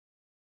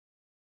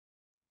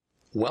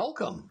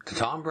Welcome to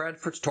Tom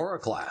Bradford's Torah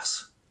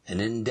class, an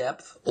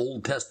in-depth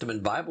Old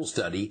Testament Bible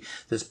study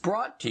that's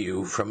brought to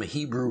you from a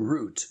Hebrew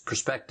roots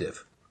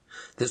perspective.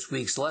 This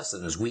week's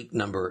lesson is week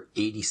number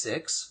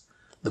 86,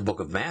 the book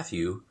of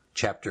Matthew,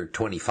 chapter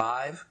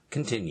 25,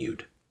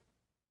 continued.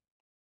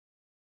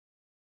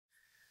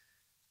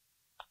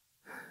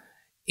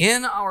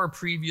 In our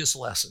previous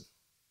lesson,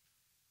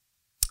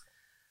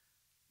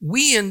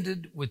 we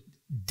ended with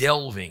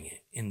delving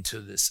into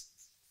this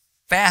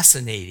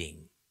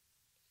fascinating,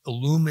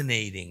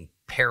 illuminating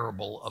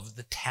parable of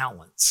the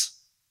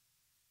talents.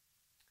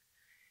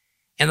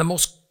 And the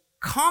most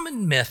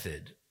common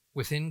method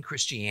within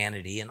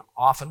Christianity and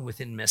often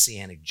within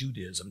Messianic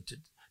Judaism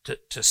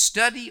to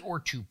study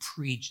or to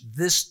preach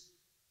this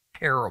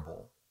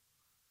parable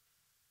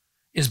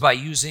is by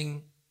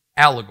using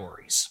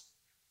allegories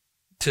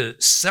to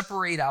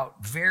separate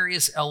out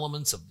various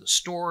elements of the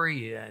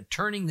story,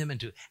 turning them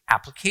into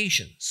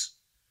applications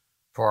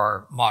for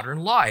our modern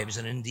lives.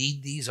 And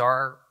indeed, these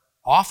are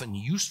often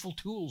useful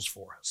tools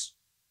for us.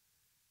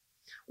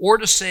 Or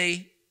to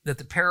say that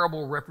the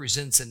parable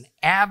represents an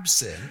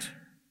absent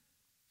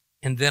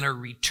and then a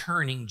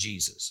returning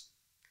Jesus.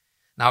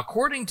 Now,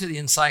 according to the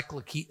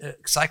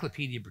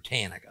Encyclopedia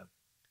Britannica,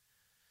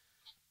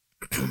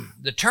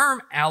 the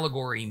term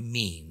allegory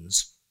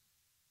means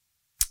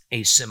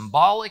a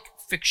symbolic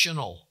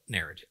fictional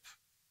narrative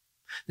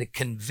that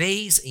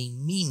conveys a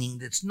meaning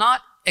that's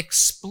not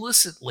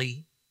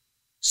explicitly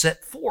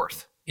set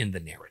forth in the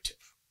narrative.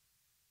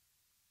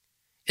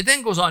 It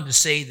then goes on to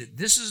say that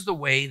this is the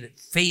way that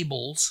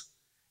fables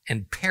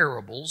and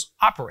parables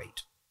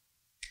operate.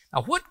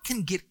 Now, what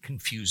can get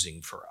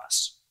confusing for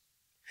us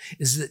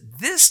is that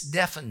this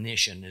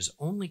definition is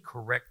only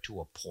correct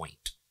to a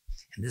point.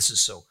 And this is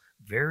so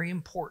very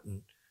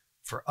important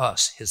for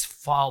us, his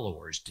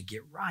followers, to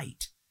get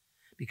right,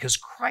 because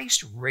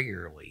Christ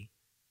regularly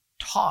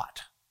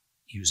taught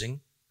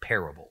using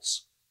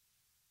parables.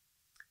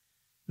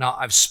 Now,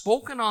 I've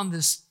spoken on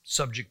this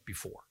subject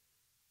before,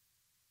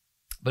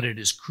 but it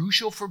is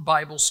crucial for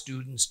Bible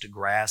students to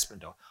grasp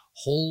and to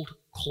hold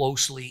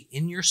closely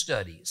in your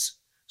studies,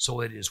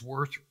 so it is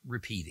worth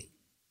repeating.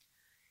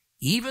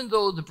 Even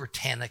though the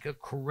Britannica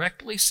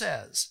correctly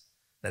says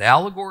that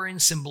allegory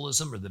and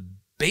symbolism are the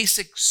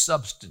basic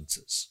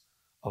substances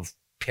of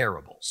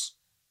parables,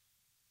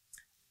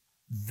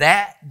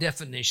 that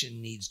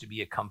definition needs to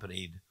be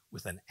accompanied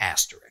with an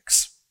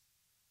asterisk.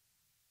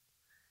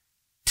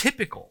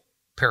 Typical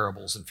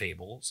parables and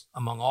fables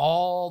among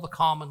all the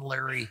common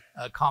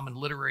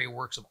literary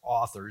works of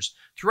authors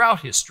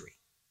throughout history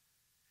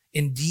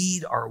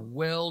indeed are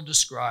well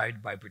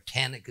described by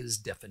Britannica's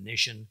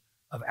definition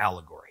of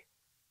allegory.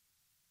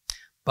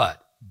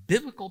 But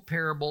biblical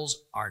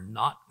parables are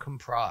not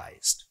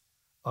comprised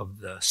of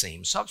the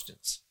same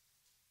substance.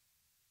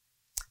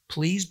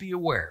 Please be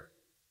aware,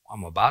 what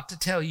I'm about to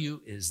tell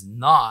you is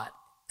not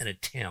an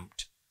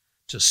attempt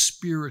to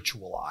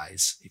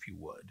spiritualize, if you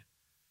would,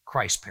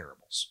 Christ's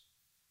parables.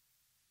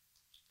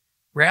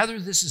 Rather,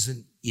 this is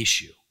an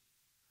issue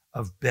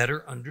of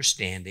better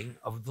understanding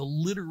of the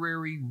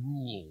literary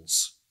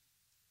rules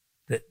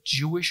that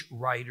Jewish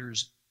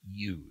writers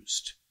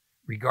used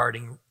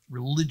regarding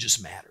religious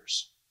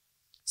matters,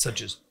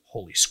 such as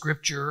Holy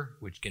Scripture,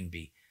 which can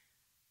be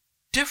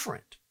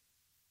different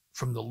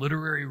from the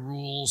literary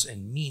rules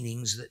and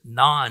meanings that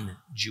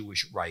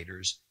non-Jewish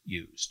writers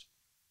used.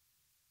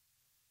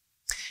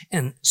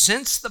 And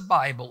since the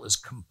Bible is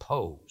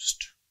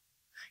composed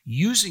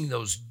using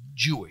those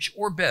Jewish,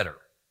 or better,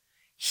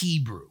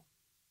 Hebrew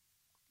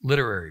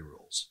literary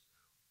rules,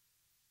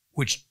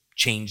 which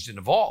changed and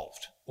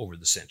evolved over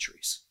the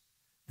centuries,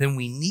 then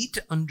we need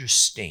to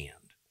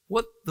understand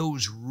what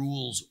those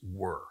rules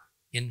were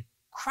in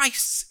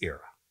Christ's era.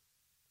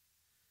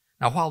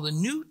 Now, while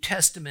New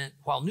Testament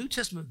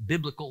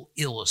biblical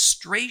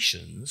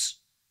illustrations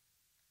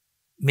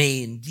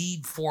may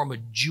indeed form a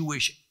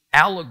Jewish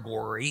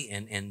allegory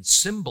and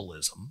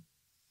symbolism,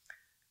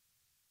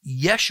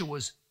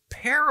 Yeshua's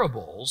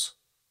parables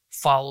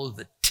follow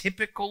the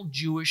typical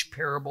Jewish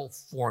parable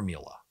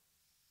formula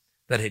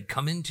that had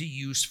come into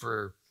use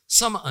for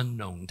some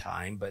unknown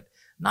time, but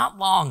not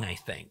long, I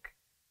think,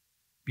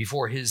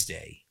 before his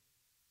day,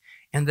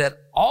 and that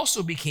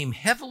also became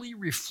heavily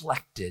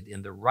reflected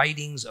in the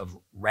writings of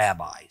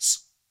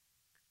rabbis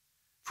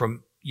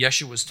from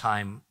Yeshua's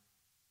time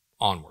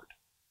onward.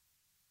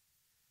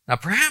 Now,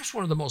 perhaps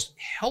one of the most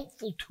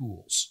helpful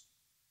tools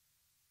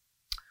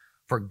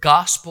for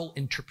gospel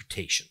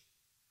interpretation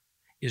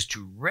is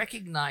to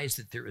recognize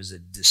that there is a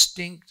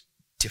distinct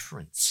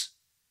difference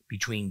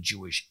between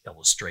Jewish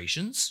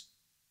illustrations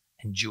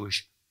and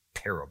Jewish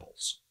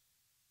parables,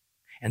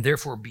 and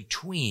therefore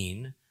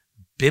between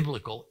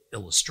biblical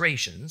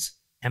illustrations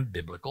and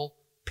biblical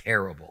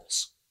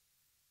parables.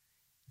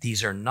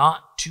 These are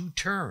not two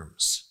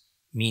terms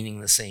meaning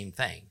the same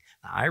thing.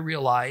 Now, I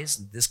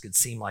realize this could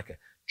seem like a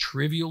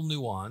trivial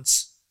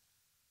nuance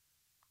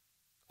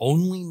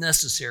only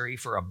necessary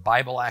for a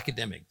Bible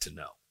academic to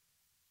know.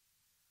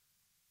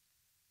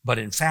 But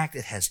in fact,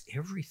 it has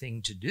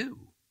everything to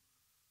do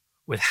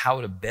with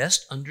how to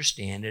best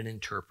understand and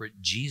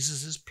interpret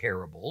Jesus'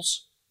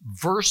 parables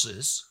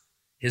versus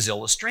his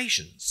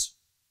illustrations.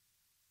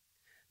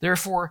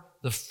 Therefore,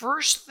 the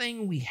first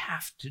thing we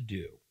have to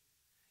do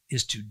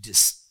is to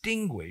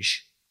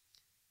distinguish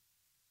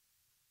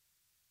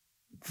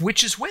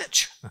which is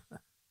which.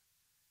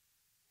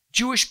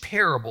 Jewish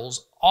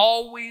parables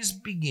always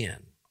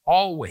begin,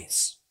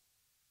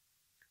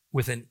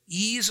 with an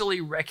easily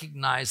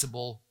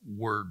recognizable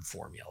word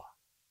formula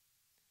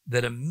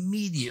that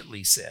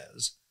immediately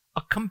says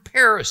a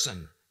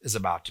comparison is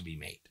about to be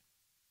made.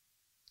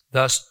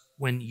 Thus,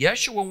 when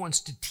Yeshua wants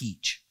to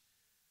teach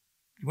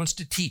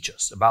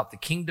us about the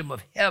kingdom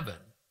of heaven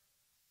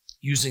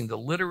using the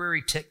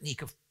literary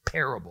technique of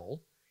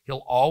parable,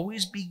 he'll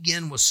always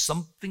begin with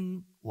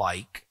something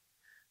like,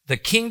 the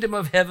kingdom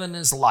of heaven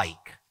is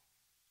like,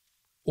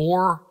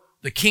 or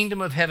the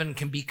kingdom of heaven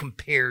can be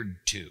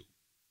compared to.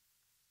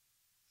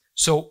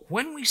 So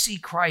when we see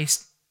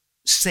Christ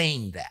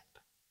saying that,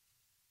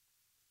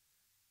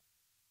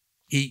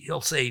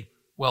 he'll say,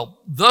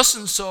 well, thus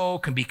and so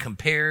can be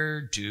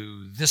compared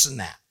to this and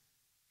that.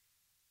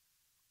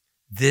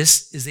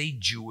 This is a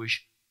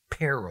Jewish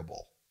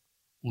parable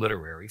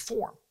literary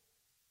form.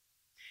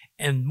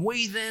 And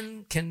we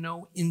then can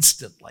know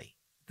instantly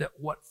that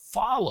what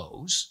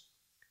follows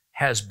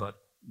has but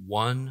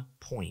one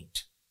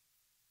point,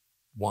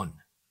 one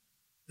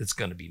that's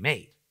going to be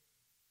made.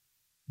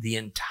 The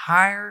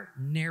entire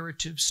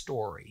narrative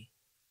story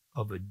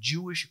of a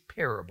Jewish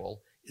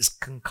parable is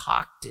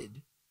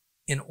concocted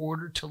in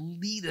order to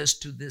lead us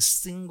to this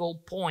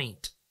single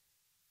point,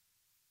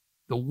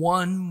 the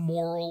one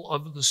moral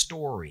of the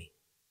story.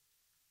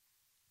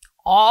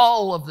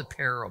 All of the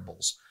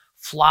parables,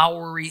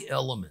 flowery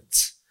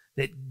elements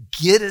that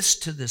get us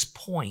to this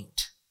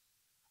point,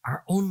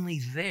 are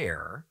only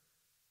there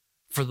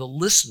for the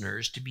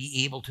listeners to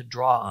be able to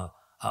draw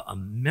a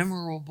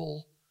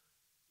memorable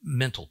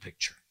mental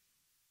picture.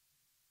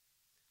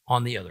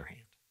 On the other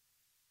hand,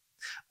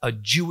 a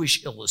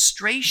Jewish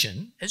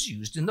illustration, as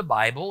used in the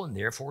Bible and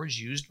therefore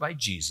is used by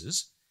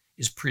Jesus,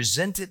 is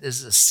presented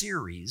as a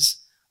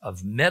series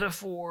of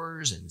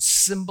metaphors and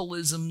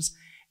symbolisms,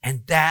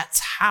 and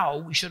that's how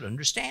we should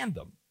understand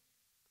them.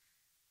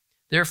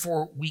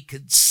 Therefore, we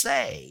could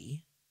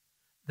say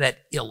that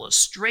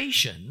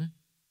illustration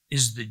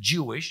is the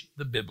Jewish,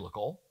 the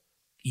biblical,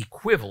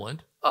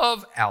 equivalent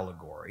of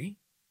allegory.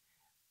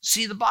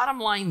 See, the bottom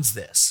line's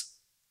this.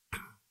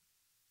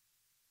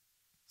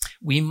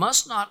 We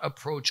must not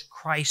approach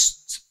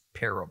Christ's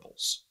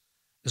parables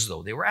as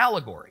though they were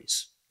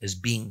allegories, as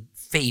being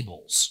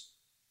fables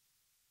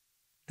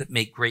that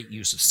make great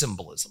use of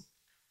symbolism.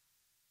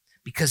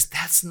 Because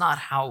it's not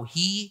how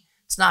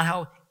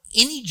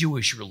any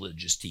Jewish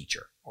religious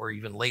teacher, or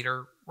even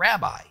later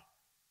rabbi,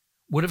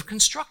 would have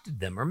constructed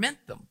them or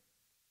meant them.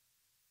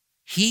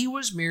 He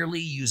was merely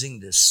using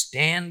the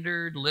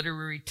standard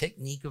literary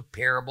technique of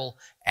parable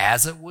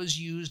as it was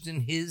used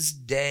in his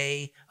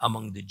day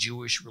among the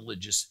Jewish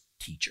religious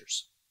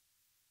teachers.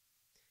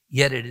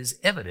 Yet it is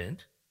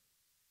evident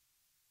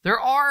there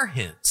are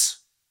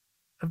hints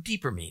of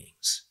deeper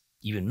meanings,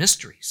 even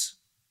mysteries,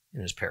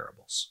 in his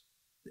parables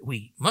that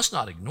we must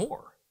not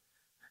ignore,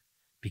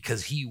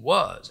 because he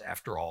was,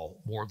 after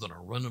all, more than a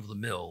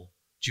run-of-the-mill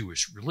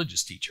Jewish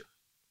religious teacher.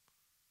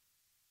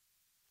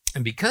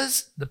 And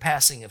because the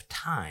passing of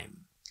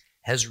time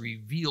has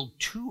revealed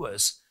to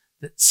us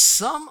that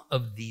some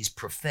of these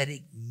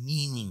prophetic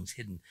meanings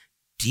hidden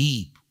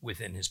deep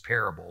within his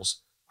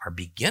parables are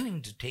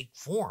beginning to take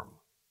form.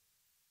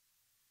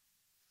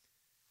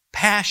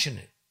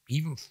 Passionate,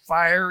 even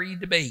fiery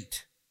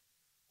debate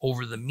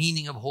over the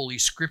meaning of Holy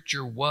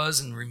Scripture was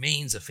and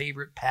remains a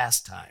favorite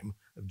pastime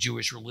of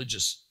Jewish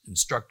religious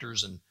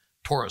instructors and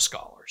Torah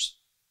scholars.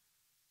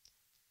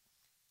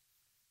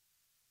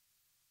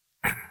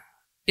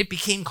 It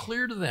became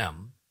clear to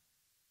them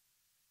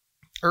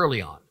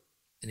early on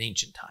in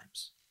ancient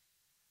times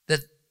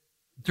that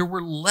there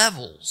were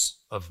levels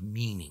of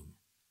meaning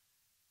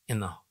in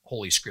the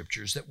Holy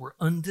Scriptures that were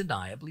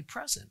undeniably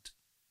present.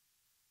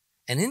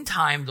 And in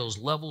time, those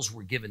levels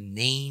were given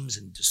names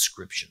and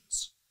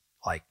descriptions,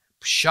 like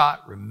Pshat,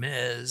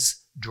 Remez,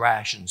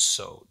 Drash, and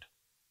Sod.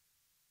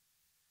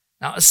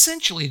 Now,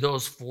 essentially,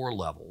 those four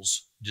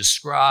levels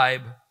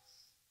describe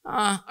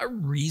a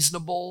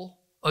reasonable,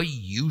 a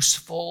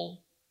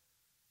useful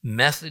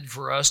method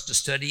for us to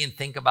study and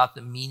think about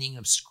the meaning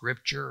of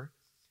Scripture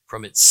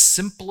from its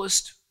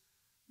simplest,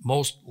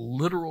 most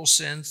literal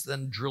sense,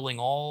 then drilling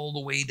all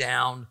the way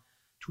down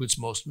to its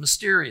most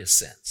mysterious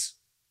sense.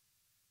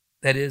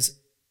 That is,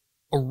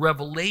 a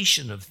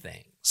revelation of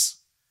things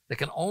that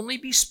can only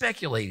be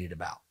speculated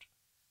about,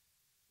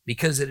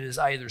 because it is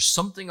either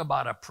something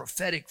about a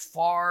prophetic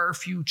far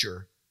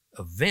future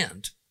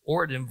event,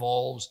 or it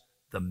involves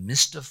the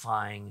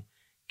mystifying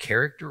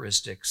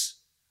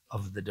characteristics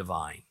of the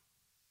divine.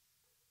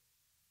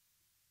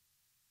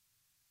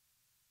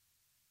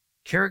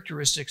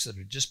 Characteristics that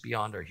are just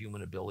beyond our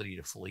human ability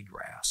to fully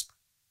grasp,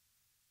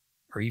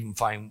 or even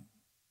find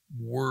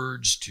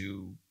words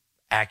to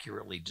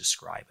accurately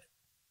describe it.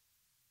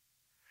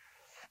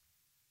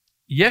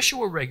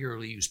 Yeshua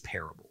regularly used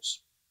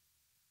parables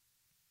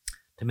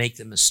to make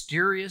the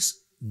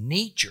mysterious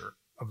nature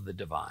of the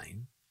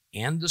divine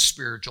and the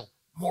spiritual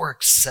more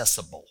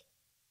accessible,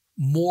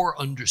 more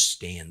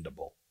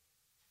understandable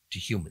to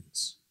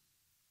humans.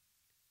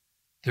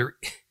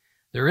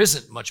 There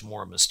isn't much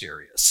more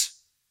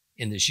mysterious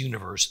in this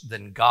universe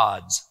than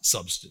God's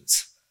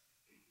substance,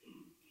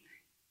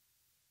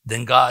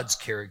 than God's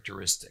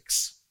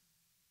characteristics,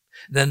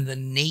 than the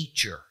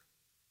nature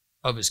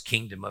of his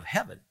kingdom of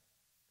heaven,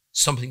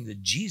 something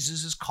that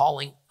Jesus is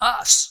calling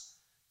us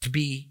to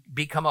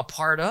become a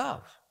part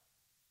of.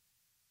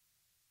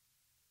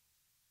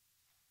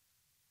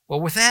 Well,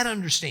 with that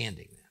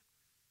understanding,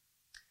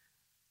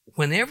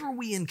 whenever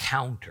we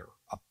encounter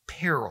a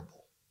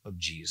parable of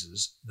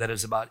Jesus that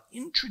is about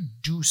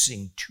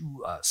introducing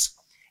to us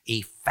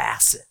a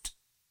facet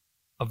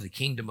of the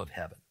kingdom of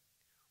heaven,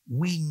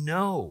 we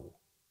know,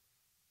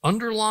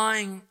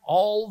 underlying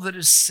all that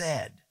is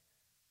said,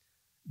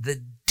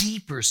 the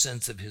deeper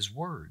sense of his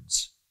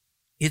words.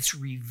 It's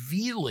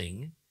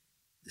revealing,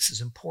 this is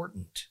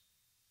important.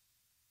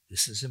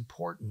 This is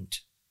important.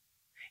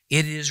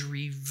 It is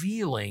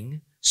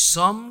revealing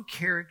some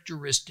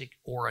characteristic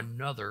or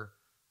another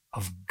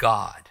of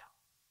God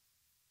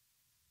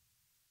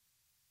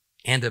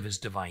and of his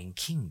divine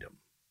kingdom.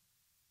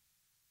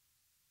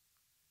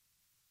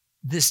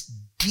 This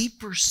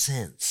deeper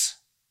sense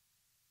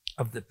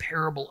of the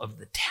parable of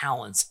the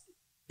talents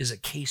is a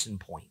case in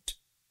point.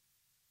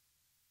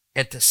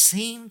 At the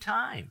same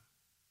time,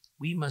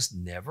 we must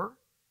never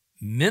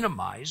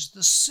minimize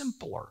the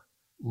simpler,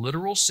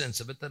 literal sense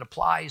of it that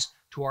applies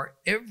to our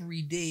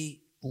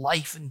everyday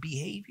life and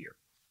behavior.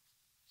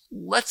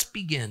 Let's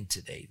begin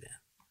today then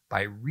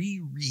by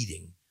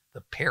rereading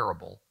the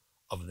parable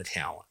of the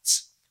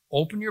talents.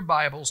 Open your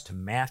Bibles to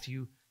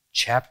Matthew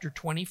chapter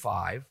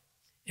 25,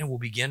 and we'll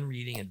begin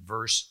reading at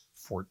verse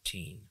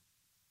 14.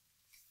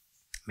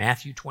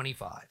 Matthew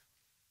 25.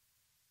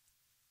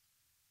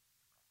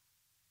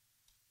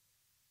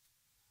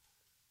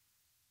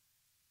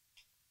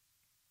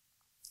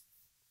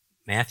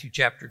 Matthew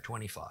chapter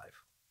 25.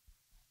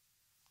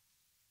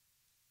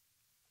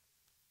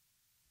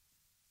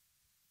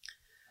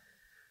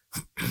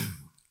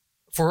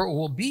 For it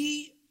will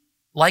be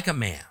like a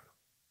man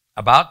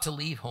about to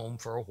leave home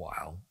for a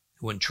while,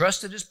 who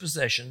entrusted his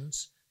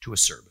possessions to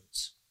his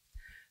servants.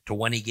 To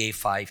one he gave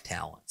 5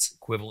 talents,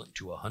 equivalent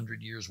to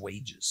 100 years'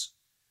 wages.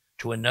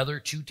 To another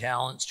 2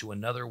 talents, to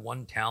another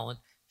 1 talent,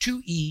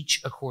 to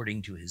each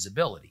according to his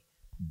ability.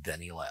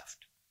 Then he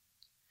left.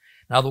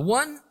 Now the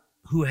one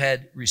who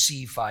had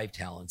received 5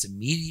 talents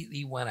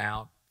immediately went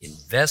out,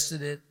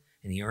 invested it,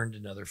 and he earned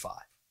another 5.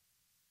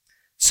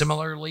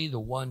 Similarly,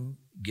 the one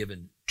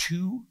given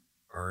 2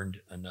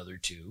 earned another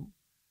 2.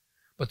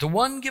 But the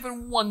one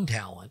given 1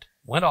 talent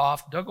went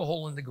off, dug a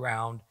hole in the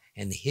ground,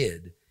 and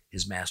hid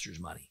his master's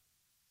money.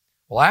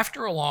 Well,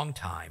 after a long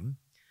time,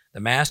 the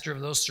master of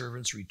those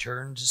servants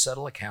returned to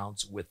settle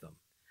accounts with them.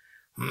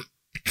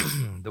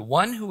 The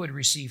one who had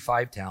received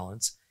 5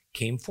 talents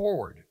came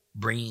forward,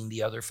 bringing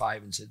the other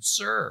 5, and said,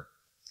 "Sir,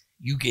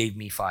 you gave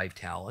me 5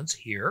 talents.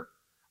 Here,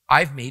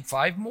 I've made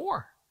 5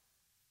 more."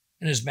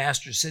 And his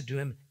master said to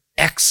him,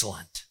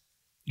 "Excellent.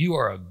 You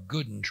are a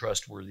good and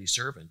trustworthy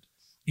servant.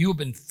 You have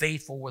been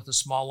faithful with a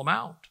small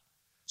amount,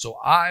 so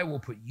I will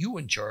put you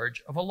in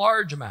charge of a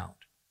large amount.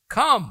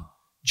 Come,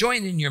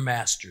 join in your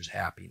master's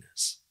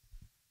happiness."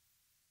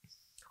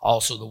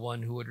 Also the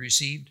one who had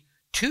received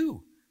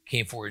 2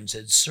 came forward and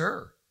said,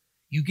 "Sir,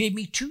 you gave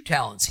me 2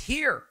 talents.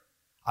 Here,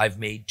 I've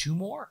made 2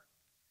 more."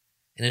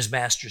 And his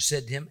master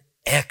said to him,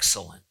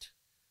 "Excellent.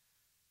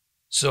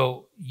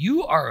 So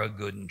you are a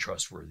good and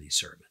trustworthy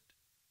servant.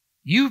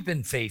 You've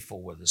been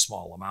faithful with a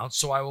small amount,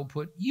 so I will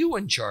put you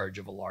in charge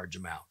of a large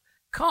amount.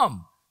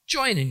 Come,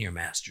 join in your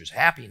master's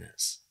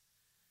happiness."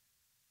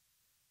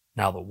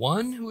 Now the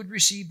one who had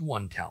received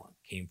 1 talent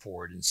came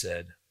forward and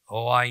said,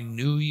 "Oh, I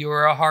knew you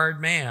were a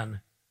hard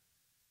man.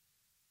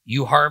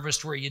 You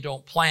harvest where you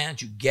don't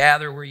plant, you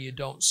gather where you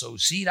don't sow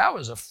seed. I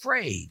was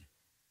afraid,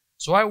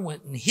 so I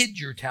went and hid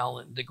your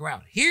talent in the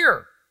ground.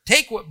 Here,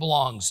 take what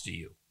belongs to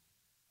you."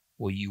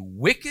 "Well, you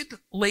wicked,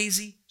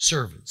 lazy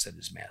servant," said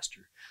his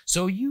master.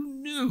 "So you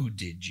knew,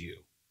 did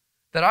you,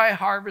 that I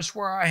harvest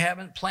where I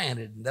haven't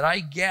planted, and that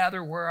I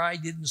gather where I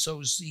didn't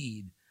sow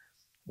seed?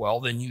 Well,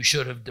 then you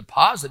should have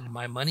deposited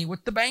my money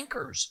with the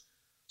bankers,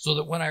 so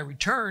that when I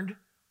returned,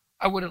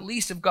 I would at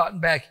least have gotten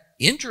back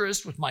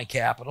interest with my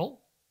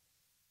capital.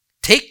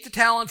 Take the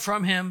talent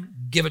from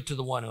him, give it to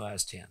the one who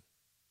has 10.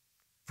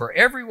 For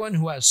everyone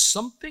who has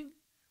something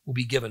will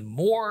be given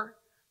more,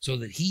 so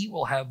that he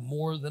will have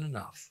more than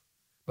enough.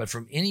 But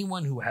from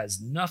anyone who has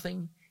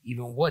nothing,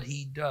 even what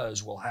he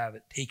does will have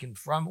it taken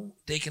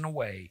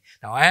away.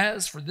 Now,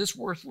 as for this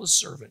worthless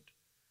servant,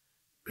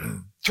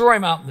 throw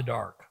him out in the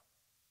dark,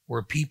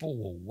 where people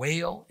will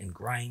wail and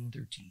grind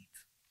their teeth."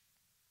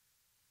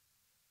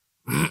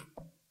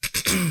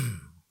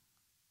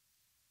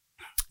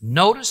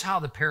 Notice how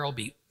the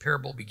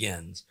parable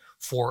begins.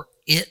 For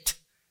it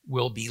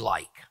will be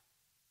like.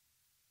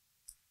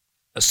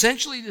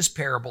 Essentially, this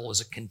parable is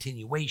a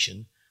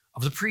continuation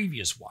of the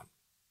previous one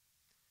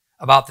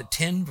about the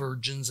 10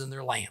 virgins and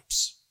their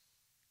lamps.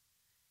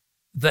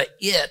 The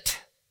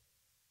it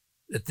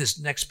that this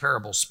next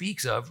parable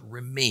speaks of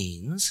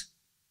remains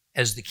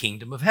as the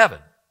kingdom of heaven.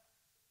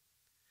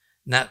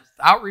 Now,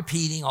 without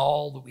repeating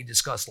all that we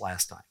discussed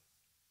last time,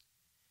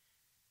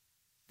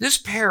 this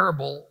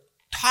parable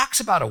talks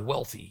about a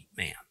wealthy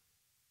man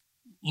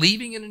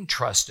leaving and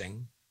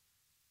entrusting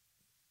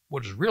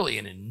what is really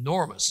an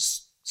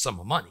enormous sum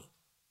of money,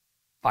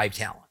 5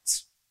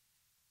 talents,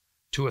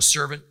 to a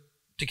servant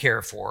to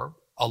care for,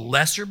 a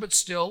lesser but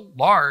still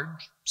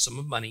large sum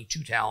of money,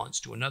 2 talents,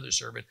 to another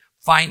servant,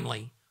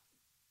 finally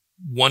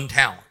 1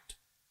 talent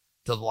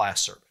to the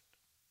last servant.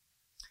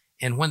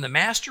 And when the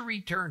master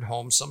returned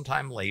home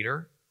sometime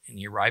later, and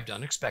he arrived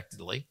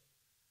unexpectedly,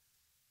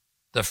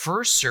 the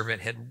first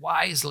servant had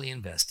wisely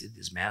invested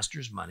his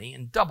master's money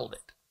and doubled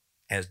it,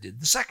 as did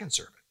the second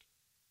servant.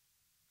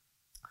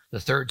 The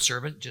third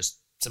servant just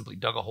simply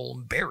dug a hole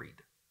and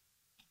buried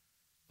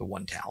the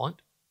 1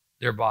 talent,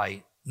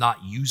 thereby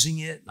not using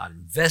it, not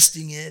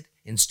investing it,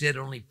 instead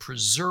only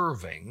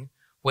preserving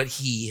what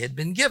he had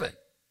been given.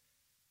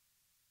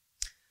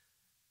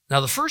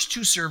 Now, the first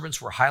 2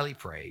 servants were highly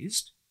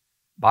praised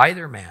by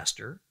their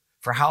master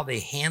for how they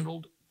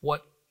handled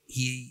what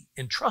he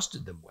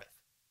entrusted them with.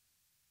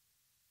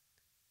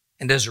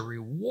 And as a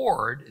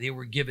reward, they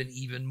were given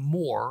even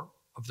more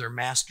of their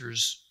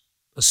master's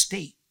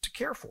estate to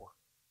care for.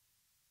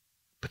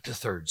 But the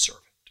third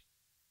servant,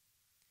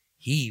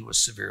 he was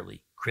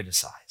severely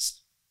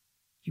criticized.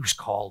 He was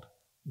called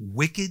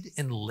wicked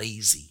and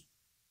lazy.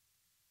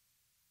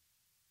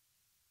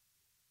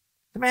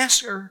 The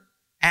master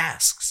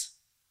asks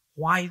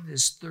why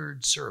this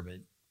third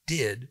servant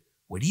did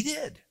what he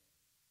did.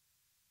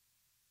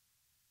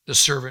 The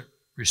servant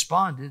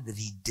responded that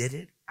he did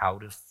it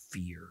out of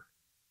fear.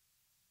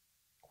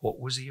 What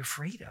was he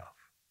afraid of?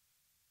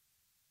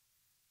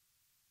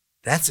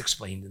 That's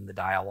explained in the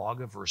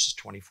dialogue of verses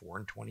 24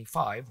 and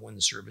 25 when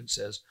the servant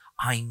says,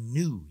 I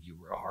knew you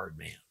were a hard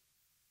man.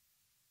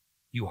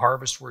 You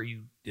harvest where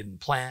you didn't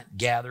plant,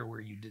 gather where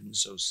you didn't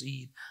sow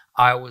seed.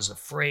 I was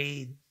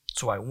afraid,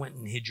 so I went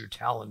and hid your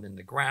talent in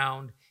the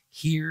ground.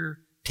 Here,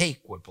 take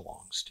what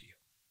belongs to you.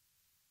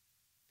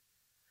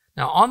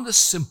 Now, on the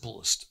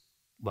simplest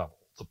level,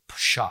 the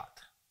pshat,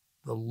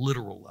 the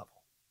literal level,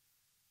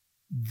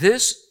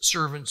 this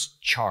servant's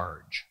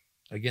charge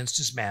against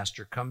his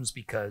master comes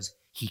because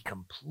he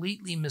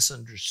completely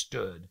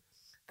misunderstood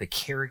the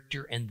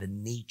character and the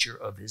nature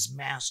of his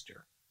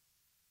master,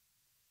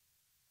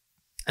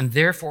 and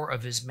therefore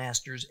of his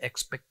master's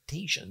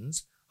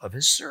expectations of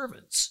his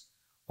servants,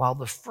 while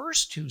the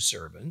first 2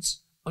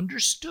 servants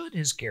understood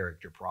his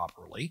character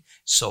properly,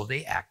 so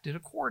they acted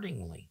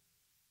accordingly.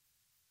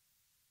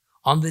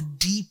 On the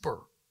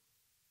deeper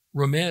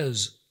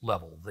remez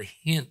level, the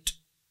hint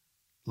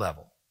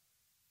level,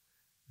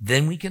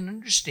 then we can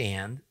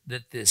understand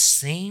that this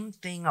same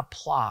thing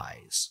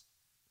applies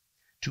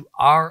to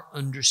our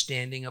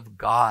understanding of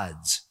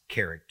God's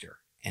character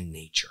and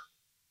nature,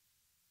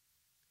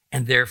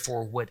 and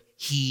therefore what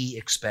he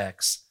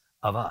expects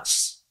of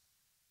us.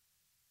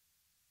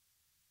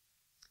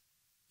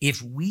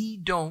 If we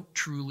don't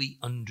truly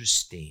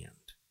understand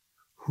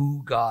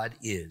who God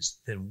is,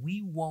 then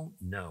we won't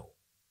know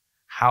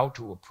how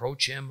to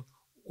approach him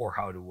or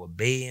how to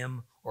obey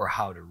him or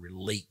how to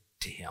relate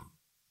to him.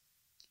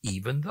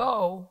 Even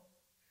though,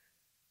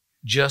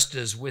 just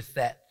as with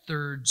that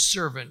third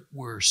servant,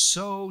 we're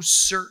so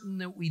certain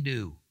that we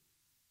do.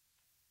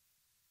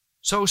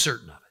 So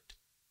certain of it.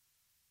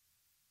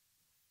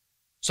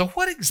 So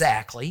what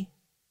exactly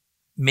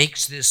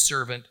makes this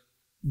servant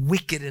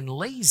wicked and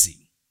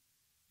lazy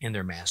in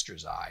their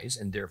master's eyes,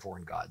 and therefore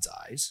in God's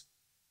eyes,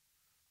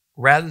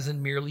 rather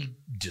than merely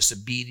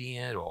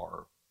disobedient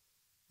or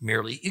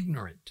merely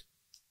ignorant?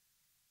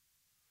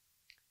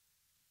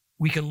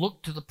 We can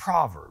look to the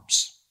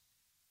Proverbs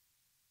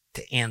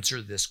to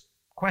answer this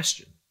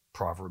question.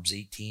 Proverbs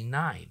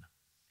 18:9.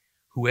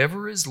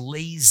 Whoever is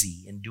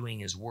lazy in doing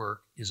his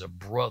work is a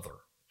brother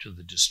to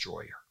the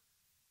destroyer.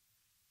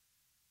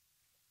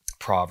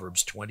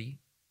 Proverbs 20,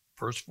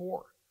 verse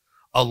 4.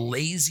 A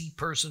lazy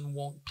person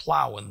won't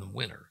plow in the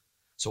winter,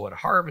 so at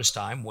harvest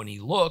time, when he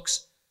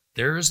looks,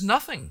 there is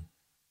nothing.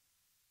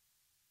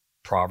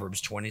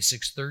 Proverbs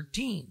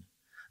 26:13.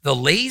 The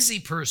lazy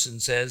person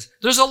says,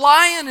 there's a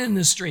lion in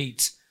the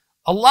streets.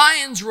 A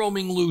lion's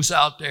roaming loose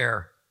out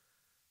there.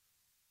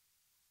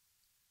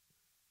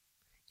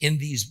 In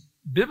these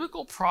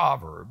biblical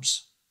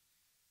proverbs,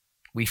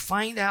 we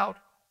find out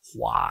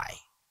why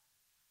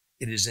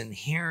it is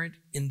inherent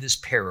in this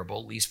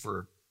parable, at least for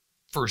a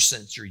first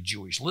century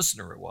Jewish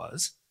listener it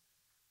was,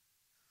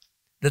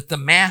 that the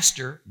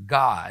master,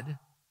 God,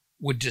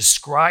 would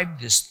describe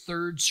this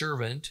third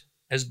servant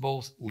as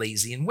both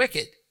lazy and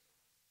wicked.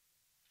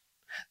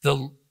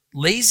 The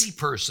lazy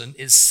person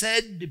is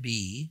said to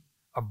be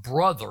a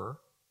brother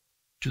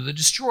to the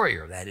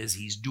destroyer. That is,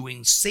 he's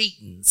doing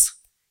Satan's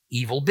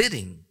evil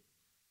bidding.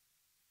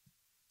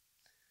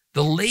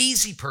 The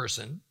lazy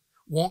person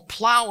won't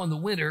plow in the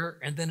winter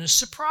and then is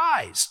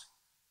surprised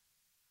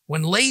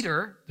when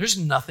later there's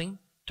nothing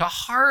to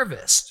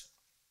harvest.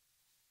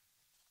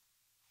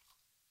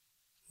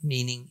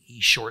 Meaning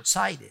he's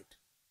short-sighted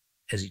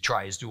as he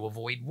tries to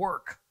avoid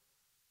work.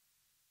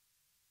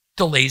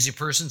 The lazy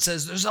person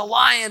says there's a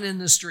lion in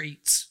the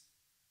streets.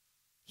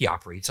 He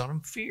operates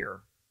on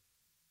fear.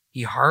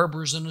 He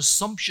harbors an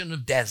assumption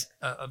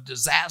of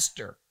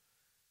disaster.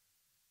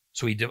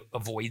 So he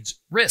avoids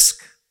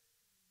risk.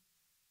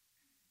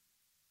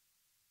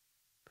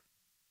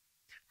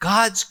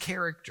 God's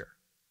character,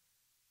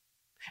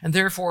 and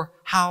therefore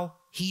how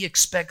he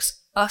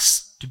expects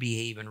us to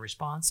behave in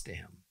response to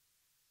him,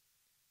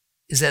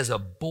 is as a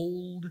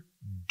bold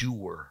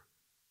doer,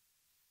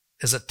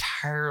 as a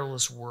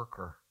tireless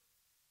worker.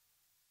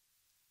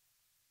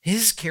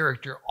 His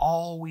character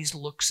always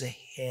looks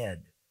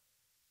ahead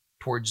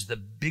towards the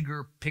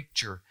bigger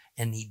picture,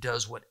 and he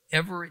does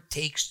whatever it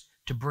takes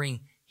to bring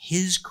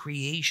his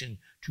creation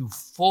to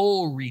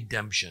full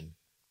redemption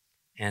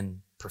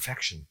and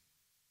perfection.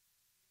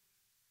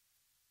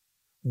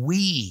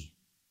 We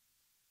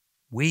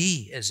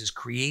as his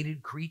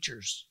created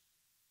creatures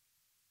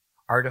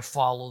are to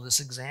follow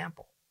this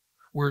example.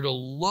 We're to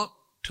look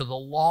to the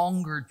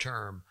longer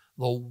term,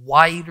 the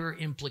wider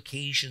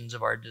implications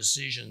of our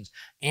decisions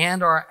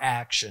and our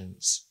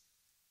actions,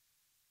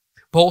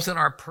 both in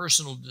our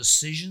personal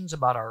decisions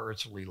about our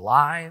earthly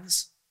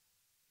lives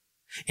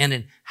and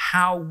in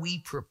how we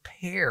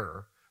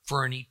prepare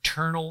for an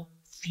eternal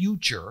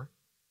future,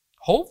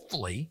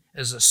 hopefully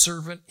as a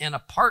servant and a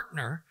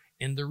partner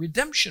in the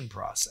redemption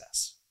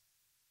process.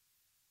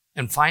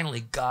 And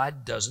finally,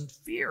 God doesn't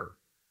fear.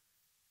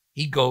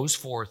 He goes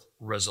forth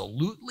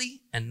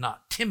resolutely and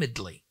not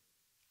timidly.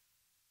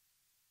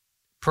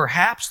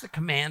 Perhaps the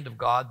command of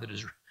God that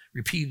is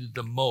repeated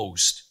the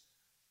most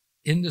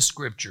in the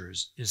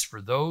scriptures is for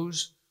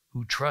those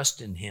who trust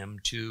in him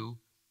to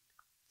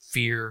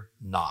fear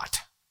not.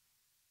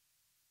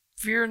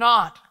 Fear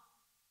not.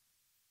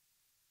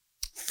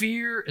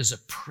 Fear is a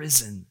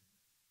prison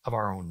of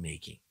our own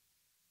making,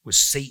 with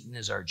Satan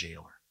as our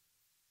jailer.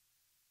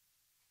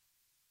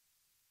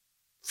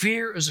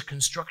 Fear is a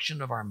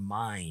construction of our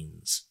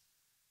minds.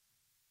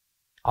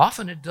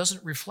 Often it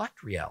doesn't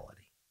reflect reality.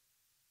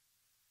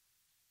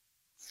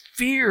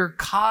 Fear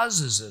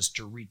causes us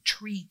to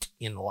retreat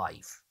in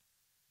life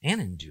and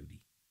in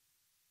duty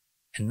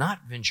and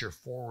not venture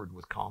forward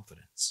with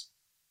confidence.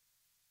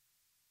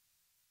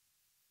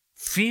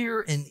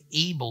 Fear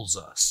enables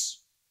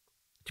us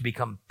to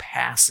become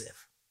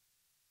passive,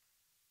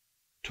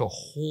 to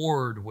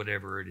hoard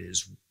whatever it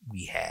is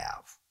we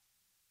have,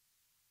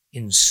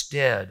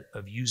 instead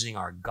of using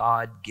our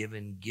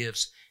God-given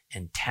gifts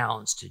and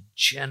talents to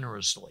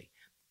generously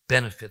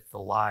benefit the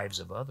lives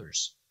of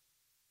others,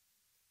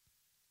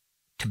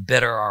 to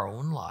better our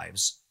own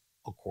lives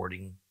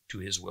according to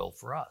his will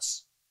for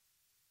us.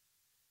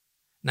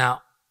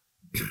 Now,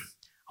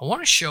 I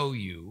want to show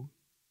you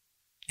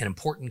an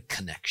important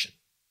connection.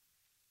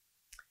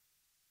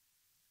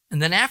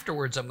 And then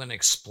afterwards, I'm going to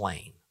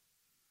explain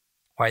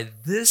why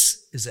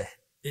this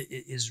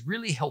is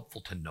really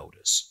helpful to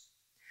notice.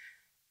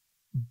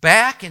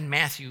 Back in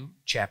Matthew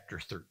chapter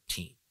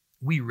 13,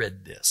 we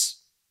read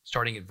this,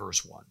 starting at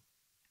verse 1.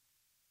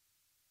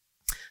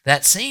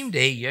 That same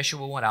day,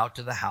 Yeshua went out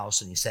to the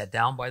house, and he sat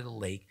down by the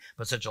lake,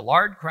 but such a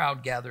large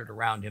crowd gathered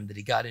around him that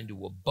he got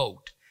into a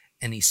boat,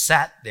 and he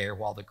sat there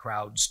while the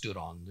crowd stood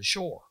on the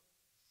shore.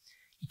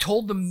 He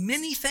told them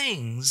many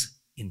things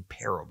in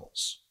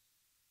parables.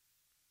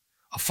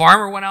 A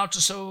farmer went out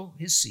to sow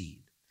his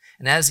seed,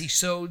 and as he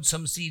sowed,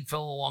 some seed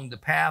fell along the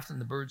path, and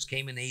the birds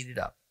came and ate it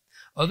up.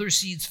 Other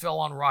seeds fell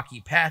on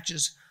rocky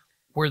patches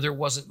where there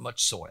wasn't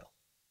much soil.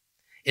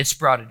 It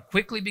sprouted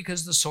quickly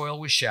because the soil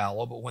was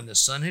shallow, but when the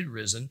sun had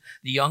risen,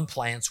 the young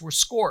plants were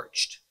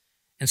scorched.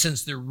 And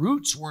since their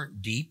roots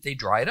weren't deep, they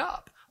dried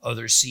up.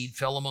 Other seed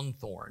fell among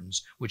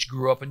thorns, which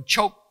grew up and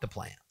choked the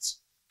plants.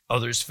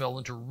 Others fell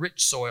into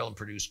rich soil and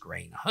produced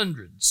grain,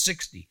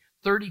 160,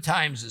 30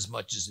 times as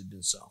much as had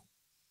been sown.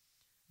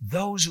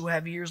 Those who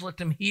have ears, let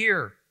them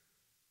hear.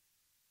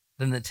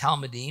 Then the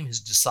Talmudim, his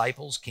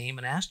disciples, came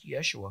and asked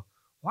Yeshua,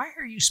 "Why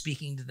are you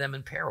speaking to them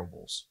in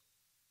parables?"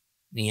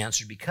 And he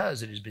answered,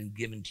 "Because it has been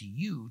given to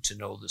you to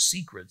know the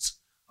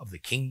secrets of the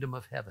kingdom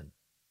of heaven,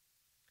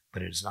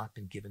 but it has not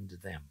been given to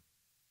them.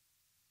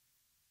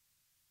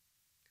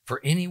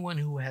 For anyone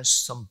who has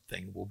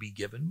something will be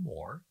given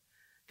more,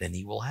 then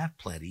he will have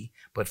plenty,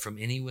 but from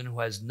anyone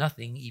who has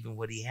nothing, even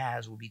what he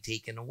has will be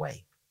taken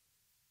away.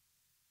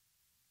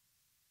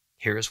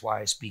 Here is why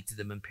I speak to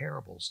them in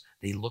parables.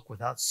 They look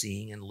without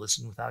seeing and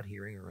listen without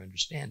hearing or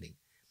understanding."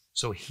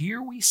 So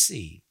here we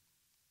see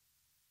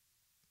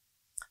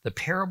the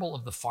parable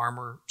of the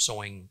farmer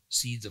sowing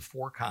seeds of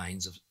four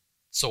kinds of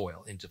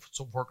soil into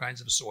four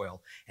kinds of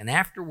soil. And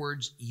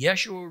afterwards,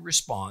 Yeshua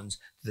responds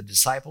to the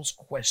disciples'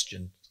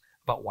 question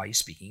about why he's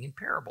speaking in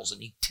parables.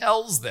 And he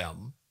tells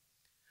them,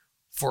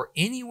 for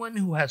anyone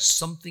who has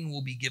something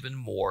will be given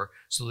more,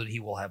 so that he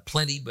will have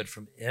plenty, but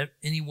from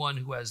anyone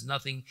who has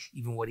nothing,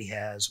 even what he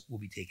has will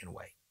be taken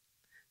away.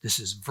 This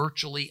is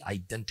virtually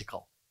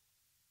identical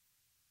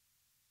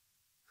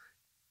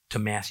to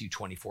Matthew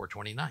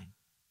 24:29.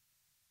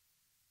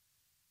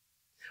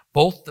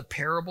 Both the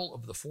parable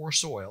of the 4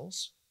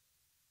 soils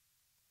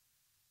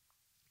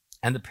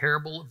and the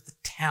parable of the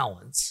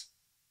talents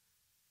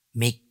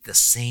make the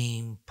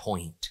same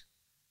point.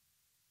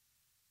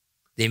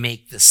 They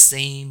make the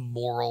same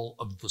moral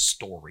of the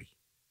story.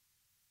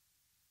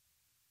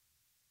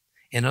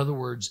 In other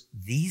words,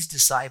 these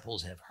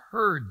disciples have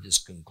heard this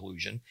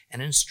conclusion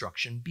and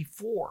instruction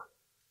before.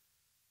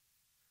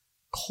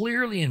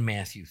 Clearly in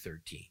Matthew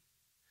 13,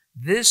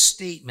 this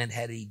statement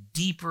had a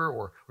deeper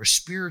or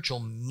spiritual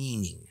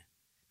meaning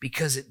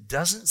because it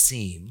doesn't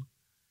seem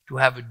to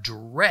have a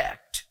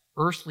direct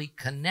earthly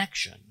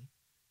connection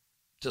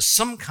to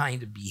some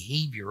kind of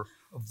behavior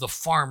of the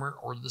farmer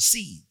or the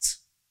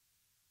seeds.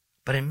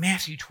 But in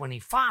Matthew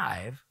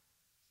 25,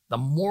 the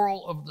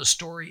moral of the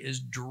story is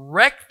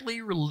directly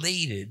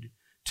related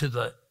to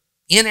the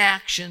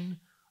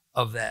inaction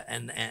of that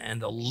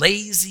and the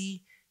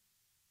lazy,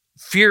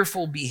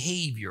 fearful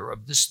behavior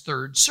of this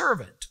third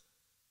servant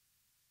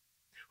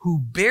who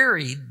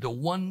buried the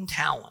 1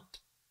 talent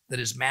that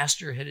his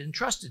master had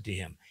entrusted to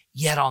him.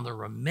 Yet on the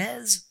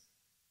remez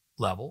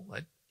level,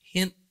 at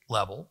hint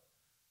level,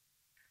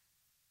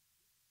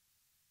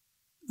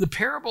 the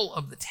parable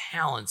of the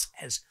talents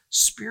has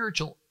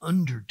spiritual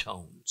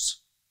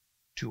undertones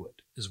to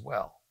it as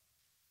well.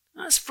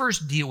 Now, let's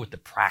first deal with the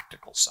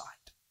practical side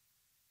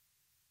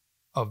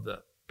of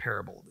the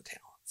parable of the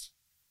talents.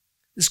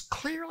 This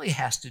clearly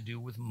has to do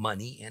with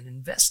money and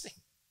investing,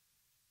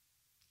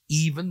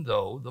 even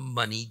though the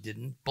money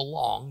didn't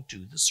belong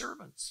to the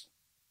servants.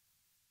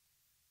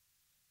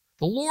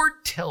 The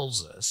Lord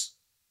tells us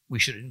we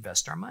should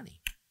invest our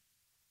money.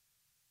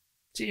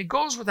 See, it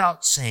goes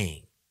without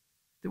saying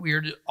that we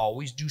are to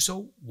always do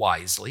so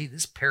wisely.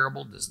 This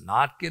parable does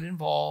not get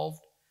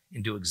involved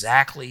into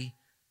exactly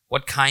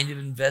what kind of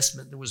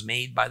investment that was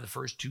made by the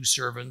first 2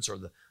 servants or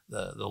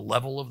the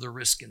level of the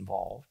risk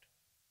involved.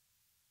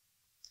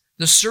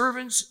 The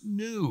servants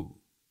knew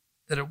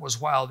that it was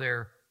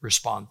their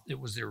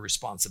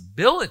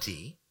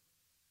responsibility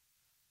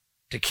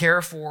to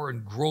care for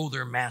and grow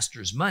their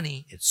master's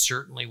money. It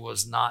certainly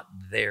was not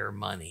their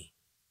money.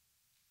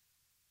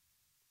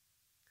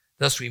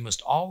 Thus, we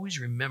must always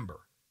remember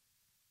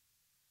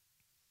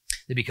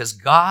that because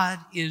God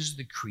is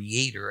the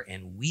creator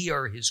and we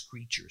are his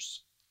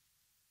creatures,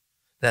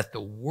 that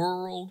the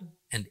world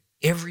and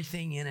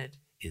everything in it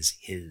is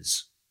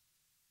his.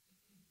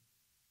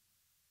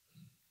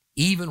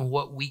 Even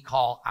what we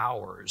call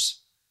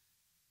ours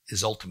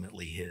is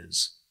ultimately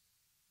his.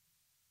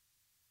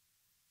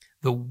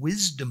 The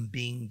wisdom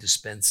being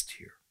dispensed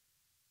here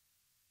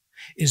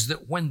is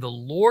that when the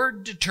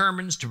Lord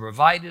determines to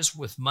provide us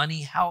with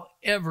money,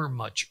 however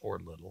much or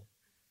little,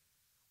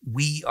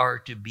 we are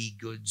to be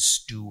good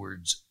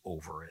stewards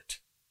over it,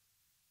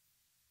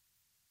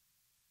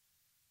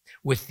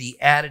 with the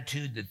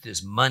attitude that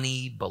this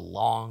money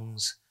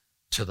belongs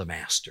to the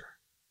master.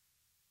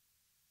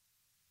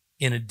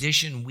 In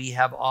addition, we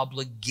have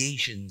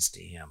obligations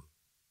to him,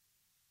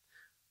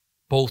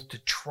 both to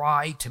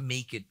try to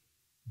make it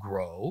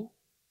grow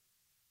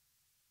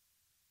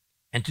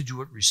and to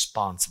do it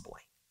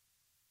responsibly.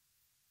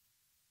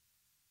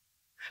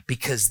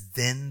 Because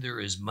then there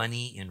is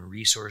money and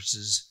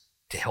resources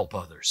to help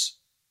others,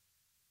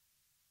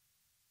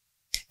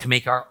 to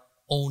make our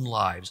own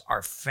lives,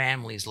 our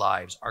families'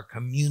 lives, our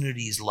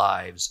communities'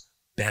 lives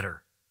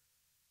better.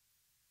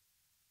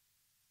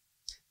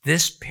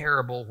 This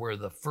parable, where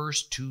the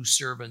first 2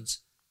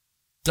 servants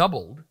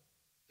doubled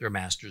their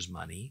master's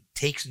money,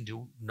 takes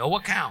into no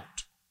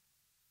account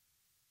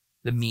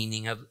the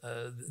meaning of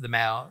the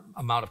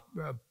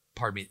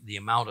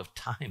amount of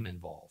time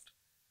involved.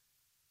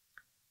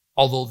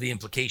 Although the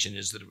implication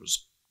is that it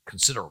was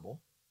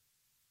considerable.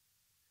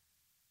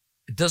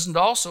 It doesn't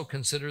also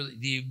consider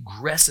the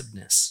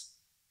aggressiveness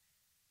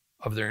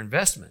of their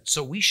investment.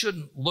 So we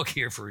shouldn't look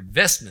here for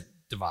investment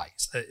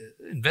advice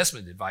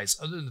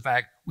other than the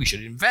fact we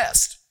should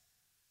invest.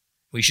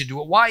 We should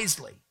do it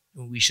wisely.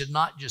 We should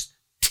not just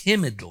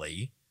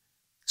timidly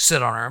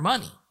sit on our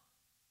money.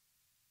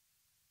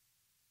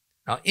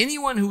 Now,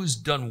 anyone who has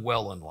done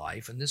well in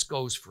life, and this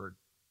goes for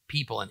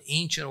people in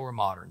ancient or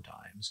modern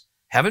times,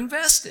 have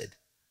invested.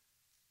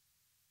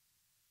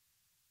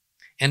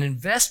 And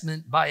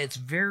investment, by its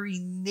very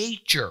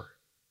nature,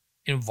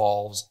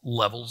 involves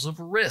levels of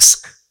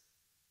risk.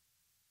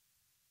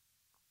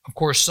 Of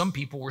course, some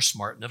people were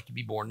smart enough to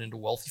be born into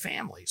wealthy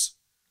families,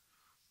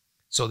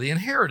 so they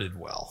inherited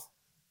well.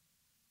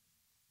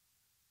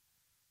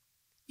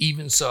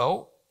 Even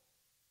so,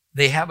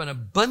 they have an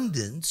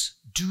abundance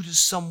due to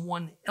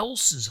someone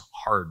else's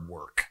hard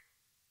work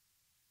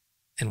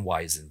and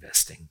wise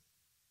investing.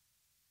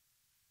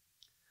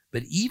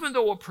 But even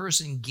though a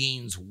person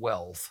gains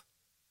wealth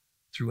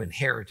through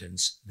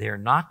inheritance, they are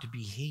not to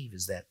behave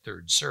as that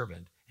third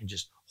servant and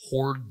just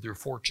hoard their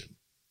fortune,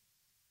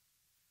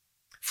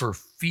 for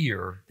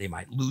fear they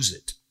might lose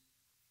it,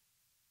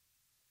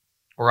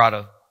 or out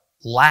of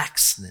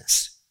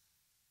laxness,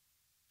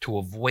 to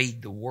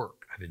avoid the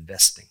work of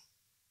investing.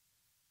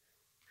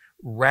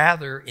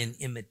 Rather, in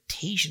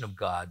imitation of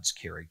God's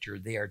character,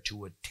 they are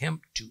to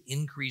attempt to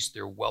increase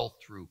their wealth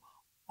through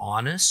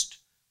honest,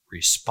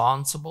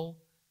 responsible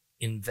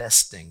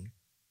investing.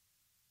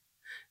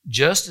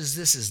 Just as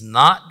this is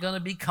not going to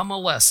become a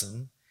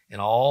lesson in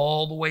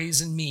all the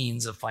ways and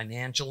means of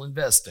financial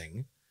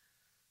investing,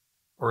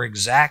 or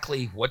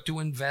exactly what to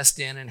invest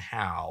in and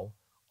how,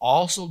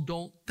 also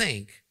don't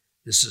think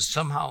this is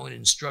somehow an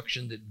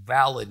instruction that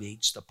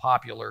validates the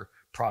popular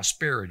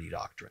prosperity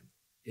doctrine.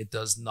 It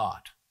does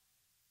not.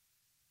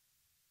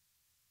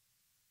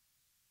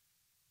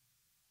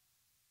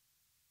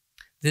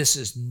 This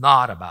is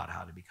not about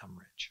how to become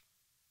rich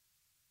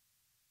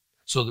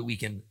so that we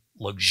can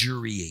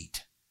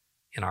luxuriate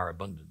in our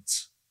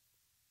abundance.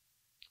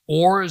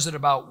 Or is it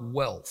about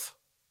wealth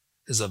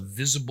as a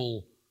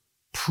visible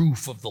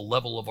proof of the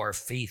level of our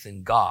faith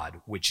in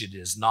God, which it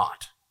is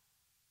not?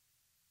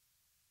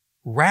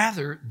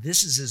 Rather,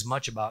 this is as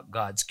much about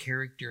God's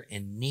character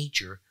and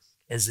nature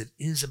as it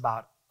is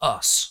about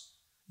us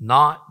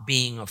not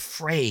being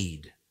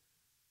afraid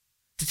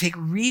to take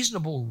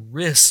reasonable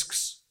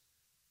risks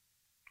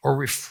or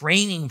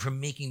refraining from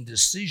making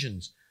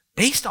decisions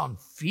based on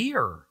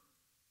fear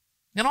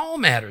in all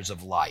matters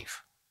of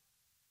life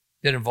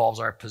that involves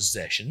our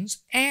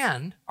possessions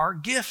and our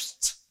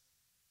gifts.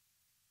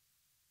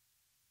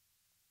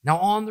 Now,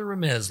 on the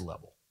remez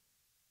level,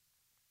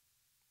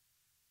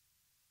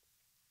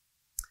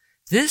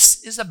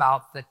 this is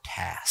about the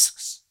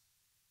tasks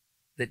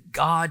that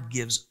God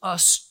gives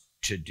us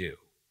to do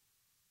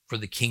for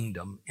the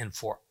kingdom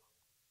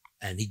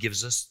and he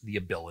gives us the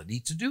ability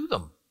to do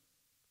them.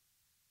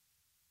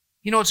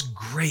 You know, it's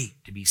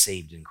great to be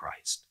saved in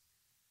Christ,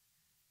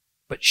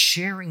 but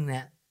sharing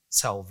that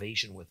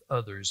salvation with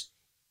others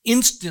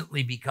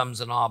instantly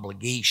becomes an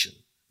obligation,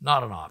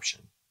 not an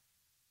option.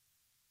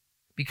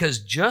 Because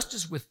just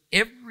as with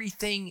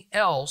everything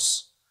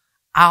else,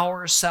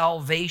 our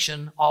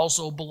salvation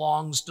also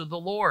belongs to the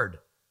Lord.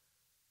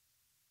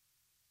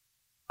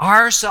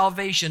 Our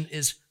salvation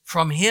is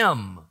from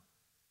Him.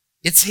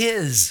 It's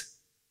His.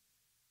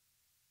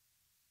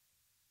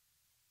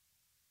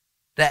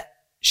 That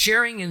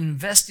sharing and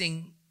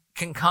investing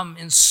can come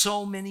in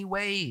so many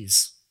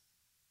ways.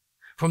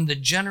 From the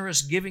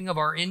generous giving of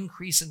our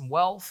increase in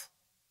wealth,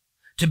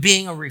 to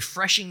being a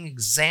refreshing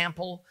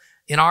example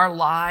in our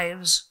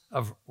lives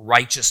of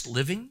righteous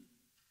living,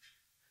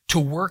 to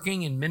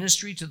working in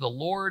ministry to the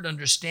Lord,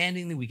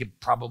 understanding that we could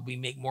probably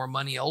make more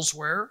money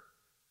elsewhere,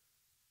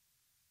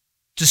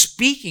 to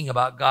speaking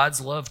about God's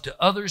love to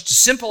others, to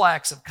simple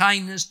acts of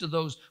kindness to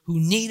those who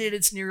need it.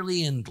 It's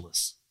nearly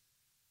endless.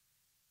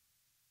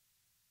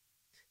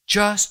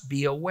 Just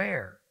be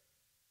aware.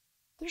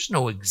 There's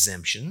no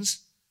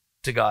exemptions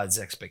to God's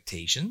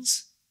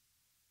expectations.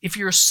 If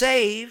you're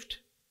saved,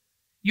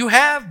 you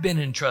have been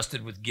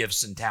entrusted with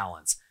gifts and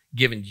talents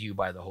given to you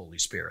by the Holy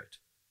Spirit.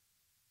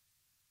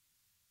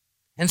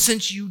 And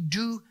since you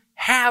do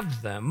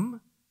have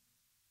them,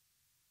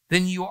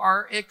 then you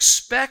are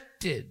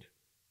expected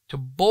to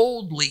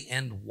boldly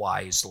and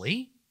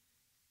wisely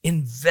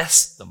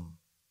invest them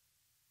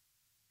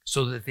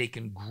so that they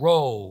can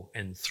grow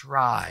and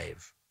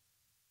thrive.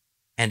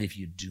 And if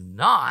you do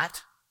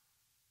not,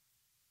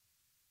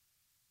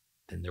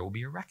 then there will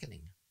be a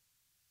reckoning.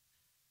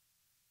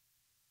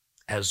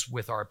 As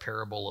with our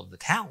parable of the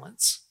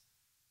talents,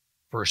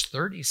 verse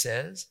 30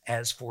 says,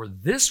 "As for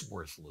this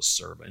worthless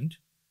servant,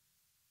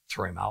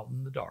 throw him out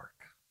in the dark,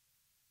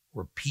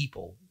 where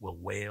people will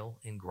wail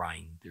and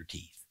grind their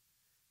teeth."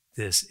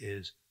 This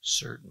is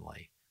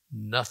certainly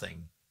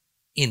nothing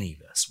any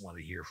of us want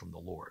to hear from the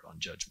Lord on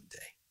Judgment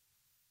Day.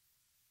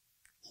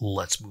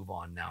 Let's move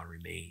on now and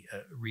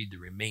read the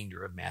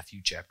remainder of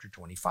Matthew chapter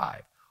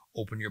 25.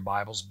 Open your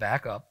Bibles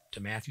back up to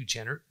Matthew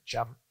chapter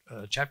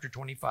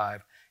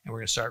 25, and we're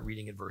going to start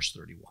reading at verse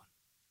 31.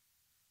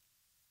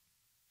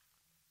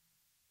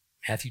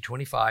 Matthew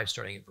 25,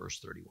 starting at verse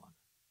 31.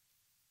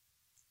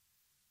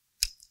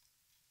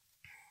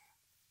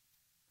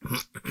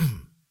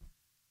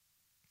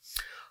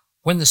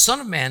 When the Son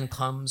of Man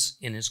comes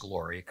in his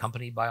glory,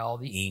 accompanied by all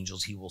the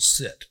angels, he will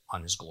sit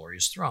on his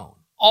glorious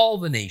throne. All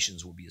the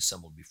nations will be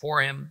assembled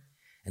before him,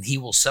 and he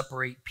will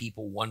separate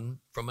people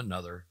one from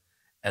another,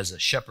 as a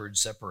shepherd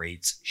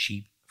separates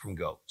sheep from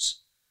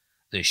goats.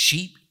 The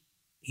sheep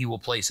he will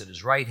place at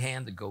his right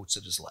hand, the goats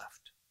at his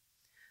left.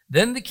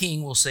 Then the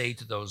king will say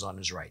to those on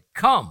his right,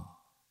 "Come,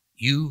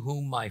 you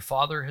whom my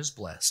Father has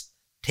blessed,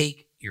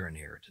 take your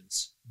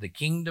inheritance, the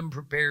kingdom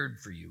prepared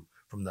for you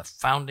from the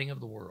founding of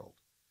the world.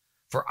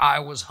 For I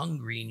was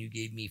hungry, and you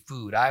gave me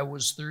food. I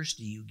was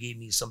thirsty, you gave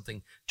me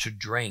something to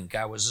drink.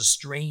 I was a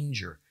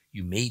stranger,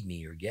 you made me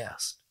your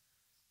guest.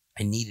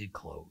 I needed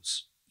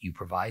clothes, you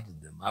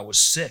provided them. I was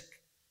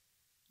sick,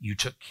 you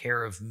took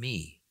care of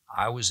me.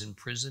 I was in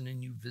prison,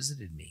 and you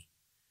visited me."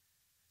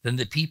 Then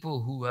the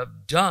people who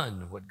have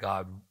done what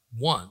God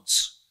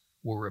wants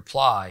will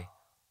reply,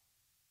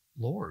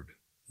 "Lord,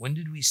 when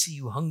did we see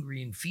you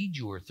hungry and feed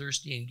you, or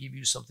thirsty and give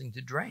you something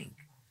to drink?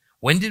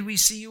 When did we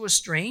see you a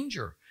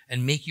stranger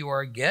and make you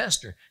our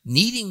guest, or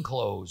needing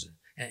clothes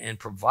and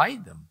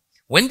provide them?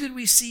 When did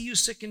we see you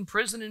sick in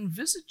prison and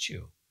visit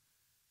you?"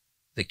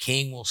 The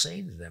king will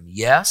say to them,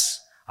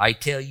 "Yes, I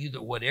tell you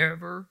that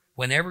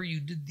whenever you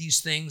did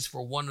these things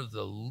for one of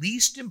the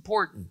least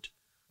important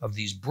of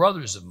these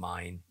brothers of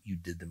mine, you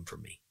did them for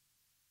me."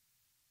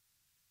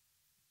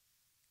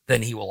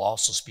 Then he will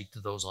also speak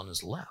to those on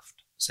his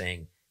left,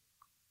 saying,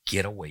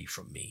 "Get away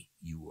from me,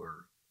 you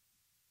were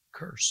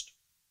cursed.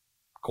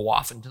 Go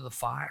off into the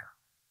fire,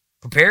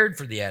 prepared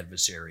for the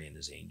adversary and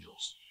his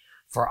angels.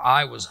 For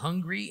I was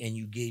hungry, and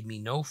you gave me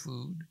no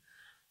food,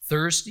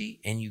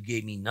 thirsty, and you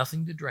gave me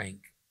nothing to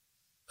drink,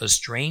 a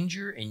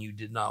stranger, and you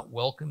did not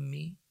welcome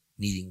me,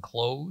 needing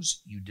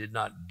clothes, you did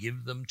not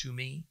give them to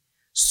me,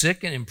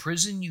 sick and in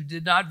prison, you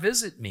did not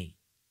visit me."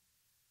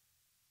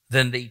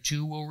 Then they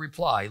too will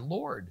reply,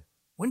 "Lord,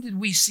 when did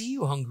we see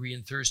you hungry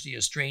and thirsty,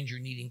 a stranger,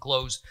 needing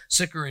clothes,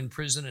 sick or in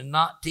prison, and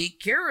not take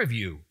care of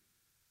you?"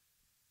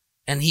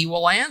 And he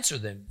will answer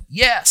them,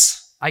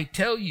 "Yes, I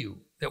tell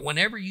you that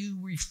whenever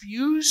you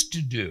refuse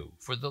to do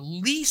for the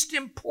least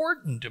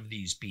important of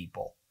these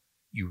people,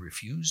 you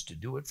refuse to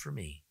do it for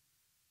me."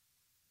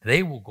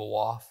 They will go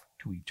off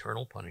to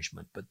eternal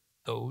punishment, but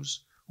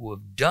those who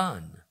have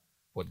done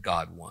what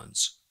God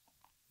wants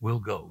will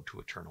go to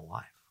eternal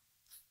life.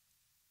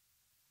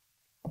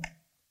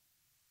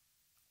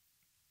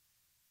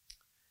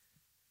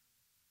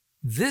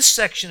 This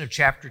section of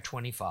chapter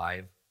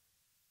 25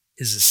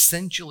 is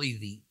essentially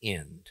the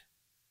end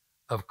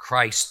of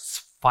Christ's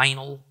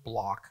final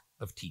block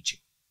of teaching.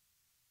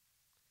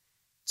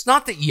 It's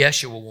not that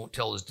Yeshua won't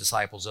tell his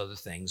disciples other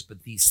things,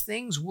 but these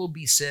things will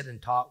be said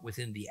and taught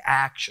within the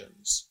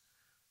actions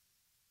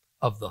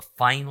of the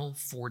final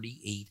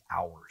 48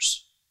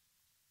 hours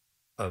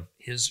of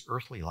his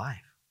earthly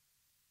life.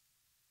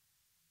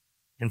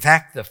 In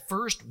fact, the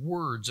first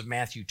words of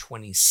Matthew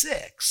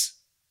 26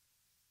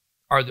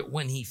 are that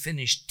when he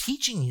finished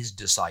teaching his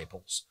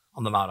disciples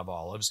on the Mount of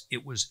Olives,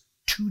 it was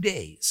 2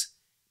 days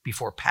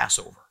before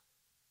Passover,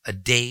 a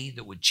day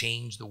that would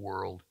change the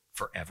world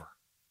forever.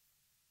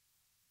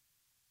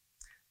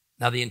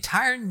 Now, the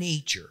entire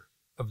nature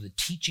of the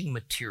teaching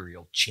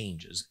material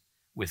changes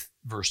with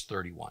verse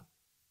 31,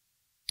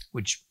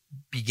 which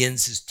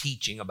begins his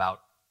teaching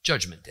about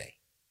Judgment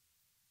Day.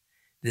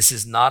 This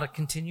is not a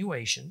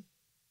continuation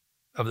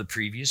of the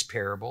previous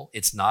parable.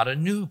 It's not a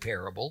new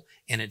parable,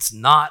 and it's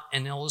not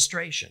an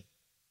illustration.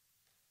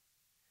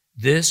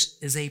 This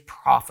is a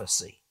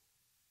prophecy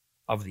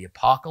of the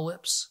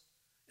apocalypse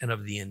and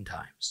of the end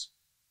times.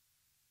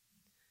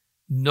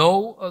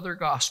 No other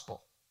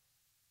gospel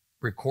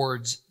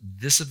records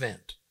this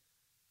event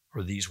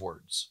or these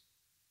words.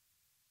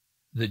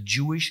 The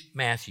Jewish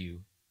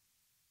Matthew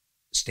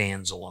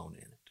stands alone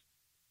in it.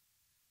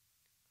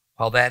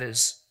 While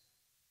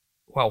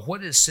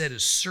what is said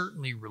is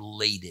certainly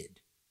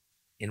related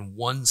in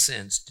one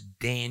sense to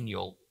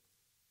Daniel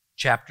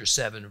chapter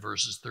 7,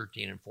 verses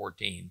 13 and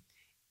 14,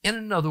 in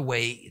another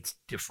way, it's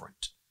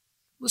different.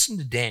 Listen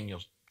to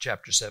Daniel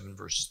chapter 7,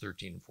 verses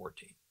 13 and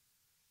 14.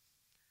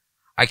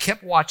 "I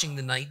kept watching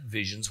the night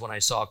visions when I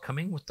saw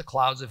coming with the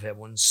clouds of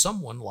heaven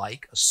someone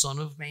like a son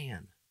of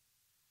man.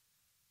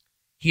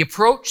 He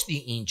approached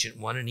the Ancient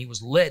One, and he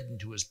was led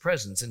into his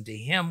presence, and to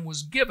him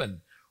was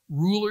given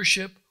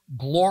rulership,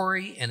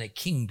 glory, and a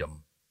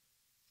kingdom,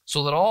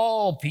 so that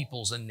all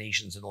peoples and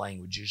nations and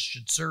languages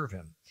should serve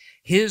him.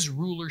 His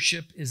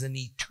rulership is an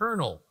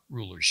eternal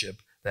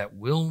rulership that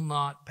will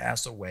not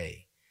pass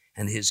away,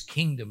 and his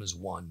kingdom is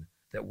one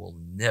that will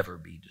never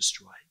be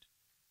destroyed."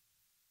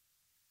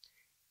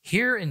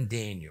 Here in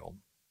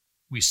Daniel,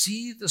 we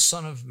see the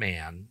Son of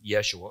Man,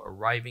 Yeshua,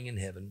 arriving in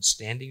heaven,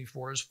 standing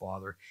before his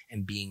Father,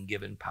 and being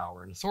given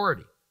power and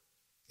authority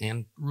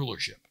and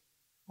rulership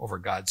over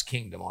God's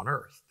kingdom on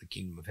earth, the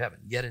kingdom of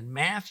heaven. Yet in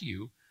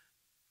Matthew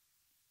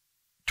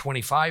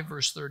 25,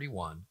 verse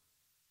 31,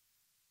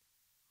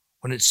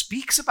 when it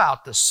speaks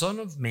about the Son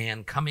of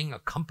Man coming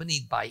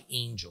accompanied by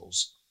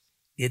angels,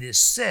 it is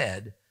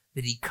said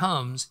that he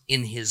comes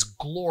in his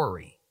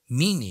glory,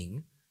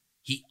 meaning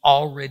he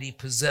already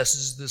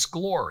possesses this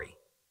glory,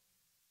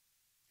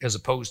 as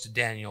opposed to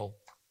Daniel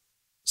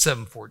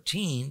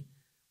 7:14,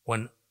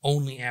 when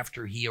only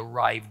after he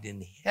arrived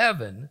in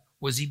heaven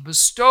was he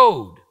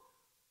bestowed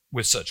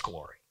with such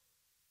glory.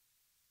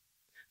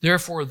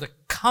 Therefore, the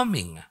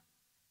coming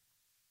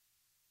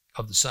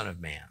of the Son of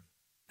Man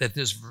that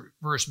this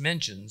verse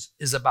mentions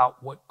is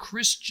about what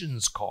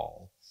Christians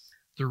call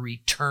the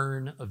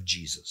return of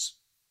Jesus.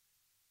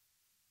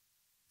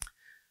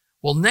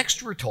 Well,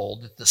 next we're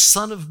told that the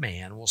Son of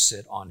Man will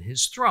sit on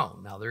his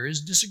throne. Now, there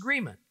is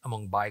disagreement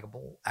among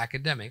Bible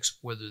academics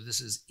whether this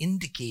is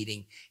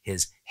indicating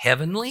his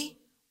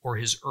heavenly or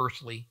his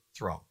earthly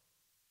throne.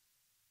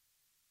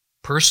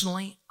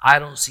 Personally, I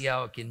don't see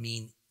how it can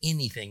mean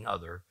anything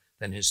other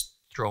than his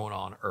throne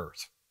on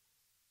earth,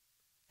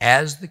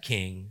 as the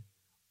king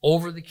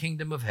over the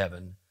kingdom of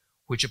heaven,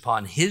 which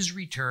upon his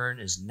return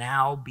is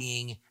now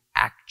being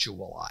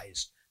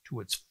actualized to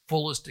its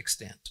fullest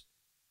extent.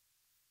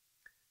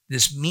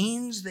 This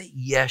means that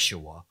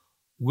Yeshua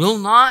will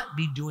not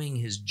be doing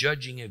his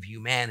judging of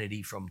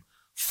humanity from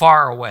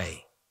far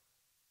away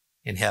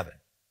in heaven,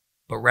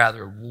 but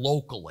rather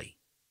locally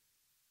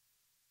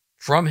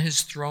from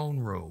his throne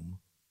room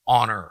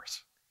on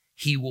earth.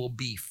 He will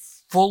be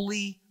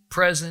fully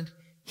present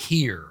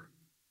here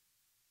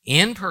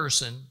in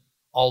person,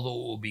 although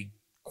it will be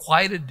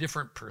quite a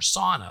different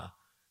persona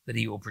that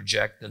he will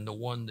project than the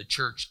one the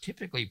church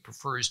typically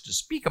prefers to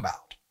speak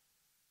about.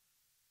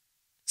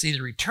 See,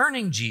 the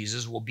returning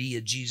Jesus will be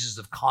a Jesus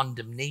of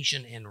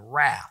condemnation and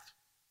wrath,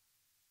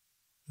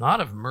 not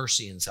of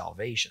mercy and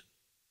salvation.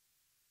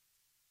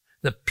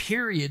 The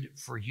period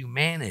for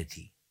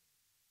humanity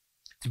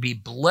to be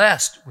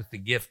blessed with the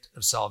gift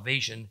of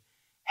salvation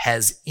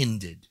has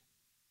ended,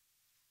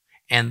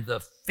 and the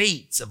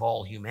fates of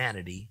all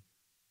humanity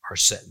are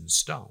set in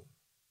stone.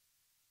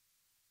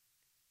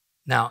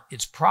 Now,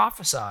 it's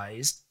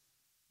prophesied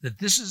that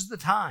this is the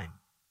time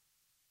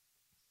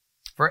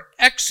for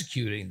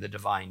executing the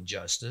divine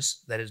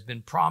justice that has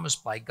been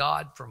promised by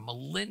God for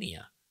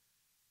millennia.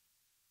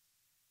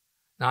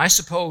 Now, I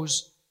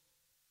suppose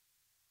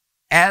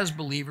as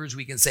believers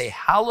we can say,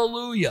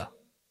 hallelujah,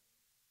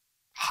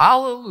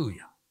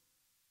 hallelujah.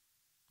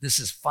 This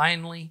is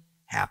finally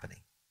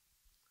happening.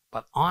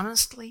 But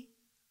honestly,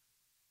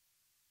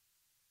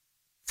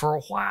 for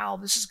a while,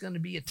 this is going to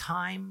be a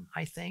time,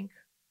 I think,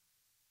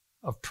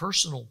 of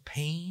personal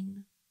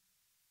pain,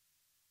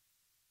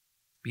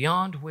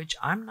 beyond which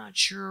I'm not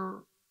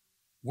sure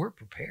we're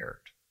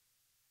prepared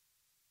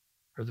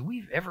or that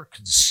we've ever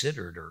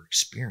considered or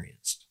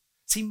experienced.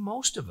 See,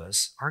 most of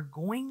us are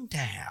going to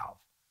have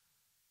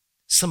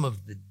some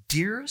of the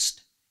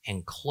dearest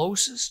and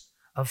closest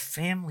of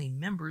family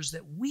members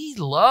that we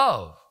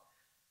love,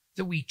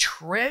 that we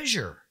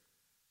treasure,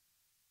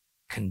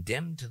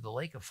 condemned to the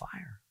lake of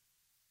fire.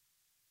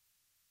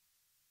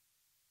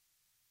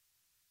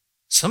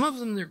 Some of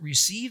them that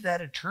receive that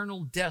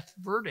eternal death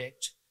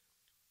verdict,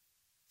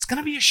 it's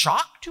going to be a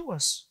shock to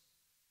us.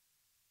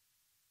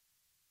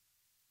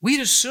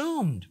 We'd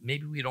assumed,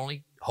 maybe we'd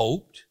only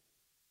hoped,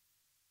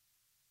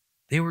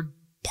 they were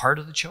part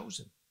of the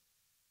chosen.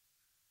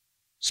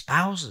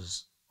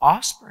 Spouses,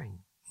 offspring,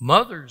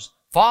 mothers,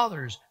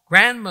 fathers,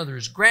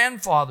 grandmothers,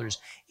 grandfathers.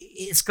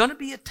 It's going to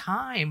be a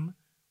time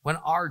when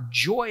our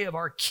joy of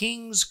our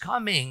King's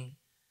coming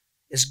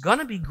is going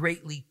to be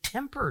greatly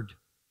tempered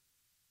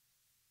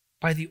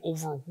by the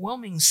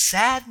overwhelming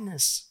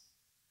sadness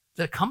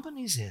that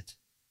accompanies it.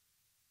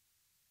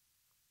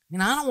 I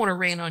mean, I don't want to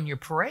rain on your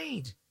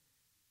parade,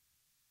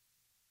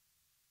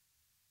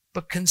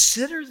 but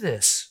consider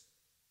this.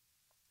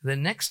 The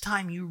next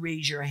time you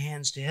raise your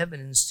hands to heaven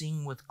and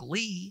sing with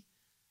glee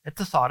at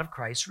the thought of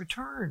Christ's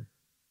return.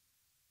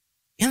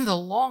 In the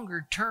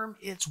longer term,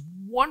 it's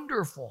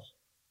wonderful.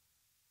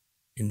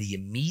 In the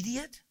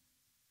immediate,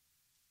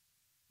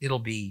 it'll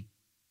be,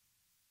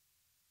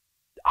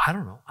 I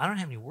don't know. I don't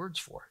have any words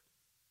for it.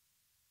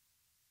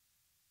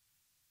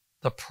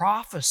 The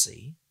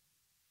prophecy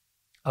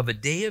of a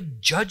day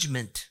of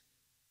judgment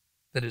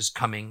that is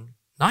coming,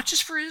 not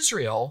just for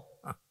Israel,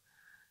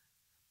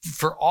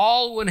 for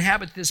all who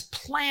inhabit this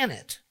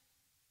planet,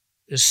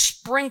 is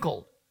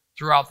sprinkled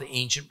throughout the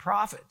ancient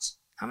prophets.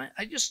 I'm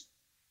just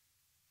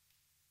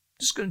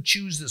going to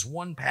choose this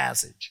one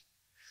passage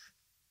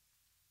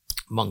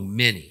among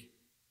many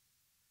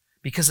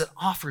because it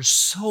offers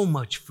so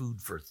much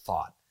food for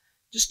thought.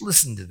 Just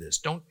listen to this.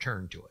 Don't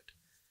turn to it.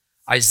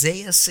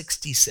 Isaiah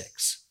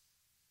 66,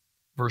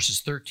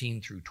 verses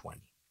 13 through 20.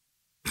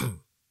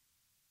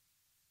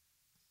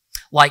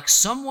 Like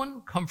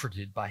someone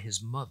comforted by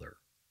his mother,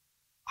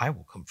 I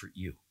will comfort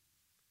you.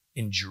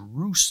 In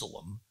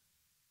Jerusalem,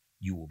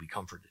 you will be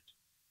comforted.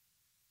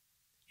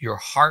 Your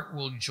heart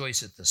will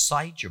rejoice at the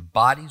sight. Your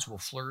bodies will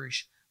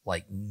flourish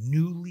like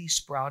newly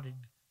sprouted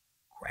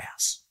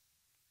grass.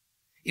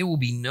 It will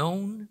be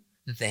known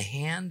that the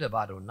hand of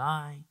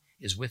Adonai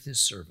is with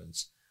his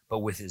servants, but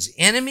with his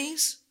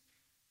enemies,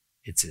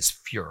 it's his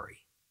fury.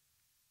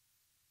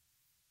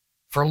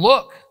 For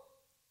look,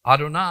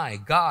 Adonai,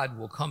 God,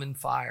 will come in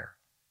fire.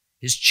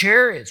 His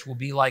chariots will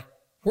be like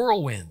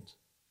whirlwind,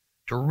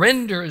 to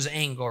render his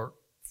anger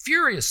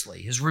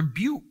furiously, his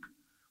rebuke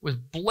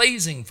with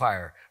blazing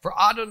fire. For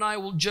Adonai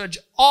will judge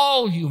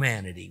all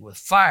humanity with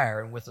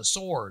fire and with a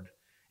sword,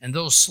 and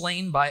those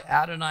slain by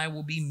Adonai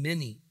will be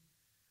many.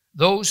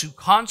 Those who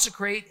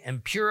consecrate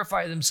and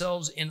purify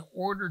themselves in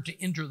order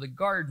to enter the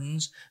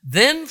gardens,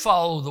 then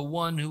follow the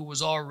one who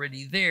was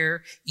already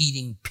there,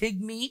 eating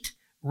pig meat,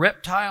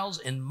 reptiles,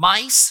 and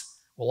mice,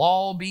 will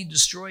all be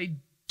destroyed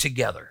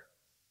together,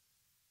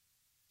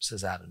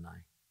 says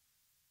Adonai.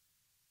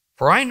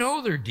 For I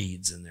know their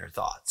deeds and their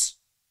thoughts.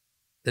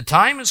 The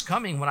time is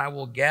coming when I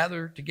will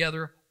gather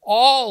together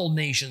all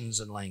nations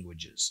and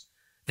languages.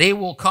 They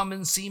will come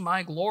and see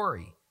my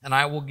glory, and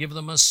I will give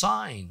them a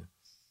sign.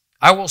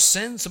 I will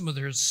send some of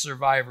their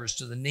survivors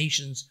to the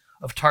nations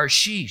of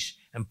Tarshish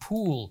and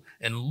Pool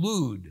and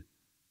Lud,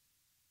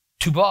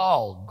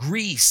 Tubal,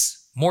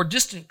 Greece, more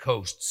distant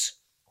coasts,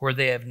 where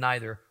they have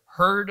neither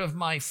heard of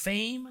my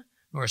fame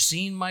nor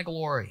seen my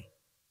glory.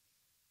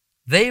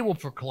 They will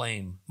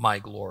proclaim my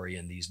glory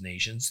in these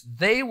nations.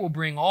 They will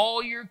bring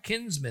all your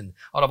kinsmen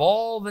out of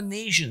all the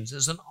nations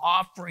as an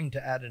offering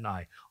to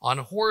Adonai, on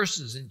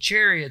horses and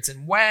chariots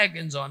and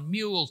wagons, on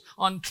mules,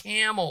 on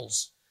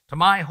camels, to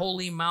my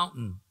holy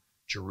mountain,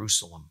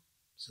 Jerusalem,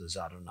 says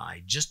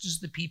Adonai, just as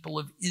the people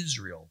of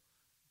Israel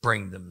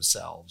bring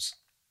themselves,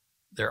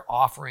 their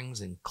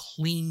offerings in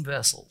clean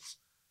vessels,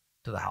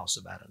 to the house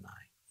of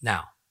Adonai.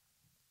 Now,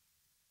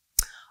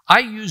 I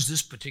use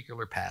this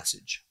particular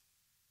passage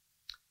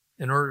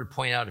in order to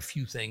point out a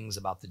few things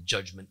about the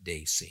Judgment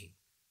Day scene.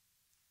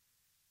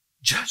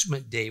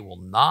 Judgment Day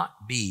will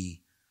not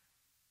be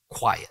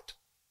quiet,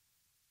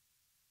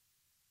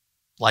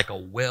 like a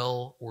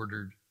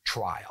well-ordered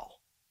trial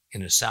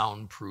in a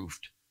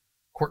soundproofed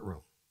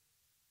courtroom.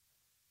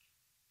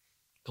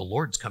 The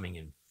Lord's coming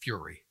in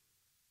fury,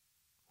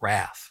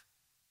 wrath,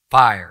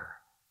 fire.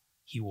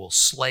 He will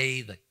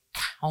slay the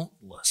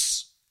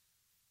countless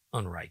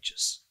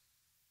unrighteous.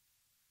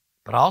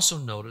 But also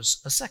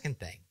notice a second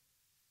thing.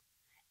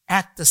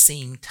 At the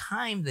same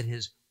time that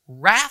his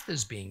wrath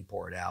is being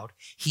poured out,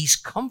 he's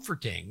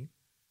comforting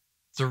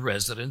the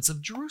residents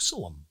of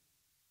Jerusalem.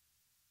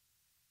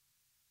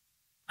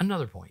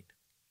 Another point.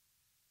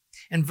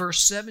 In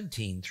verse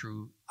 17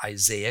 through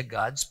Isaiah,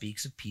 God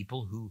speaks of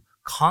people who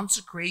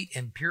consecrate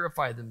and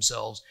purify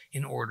themselves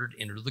in order to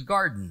enter the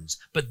gardens.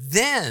 But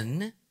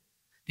then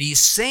these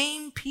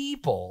same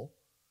people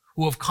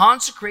who have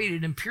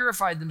consecrated and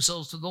purified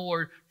themselves to the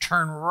Lord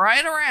turn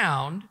right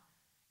around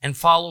and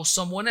follow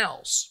someone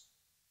else,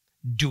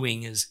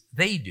 doing as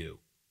they do,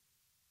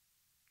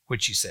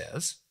 which, he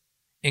says,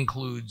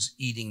 includes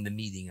eating the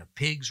meat of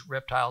pigs,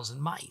 reptiles,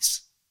 and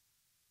mice.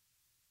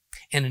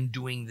 And in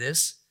doing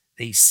this,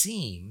 they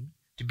seem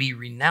to be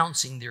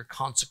renouncing their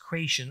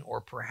consecration or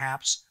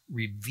perhaps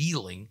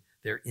revealing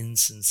their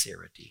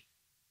insincerity.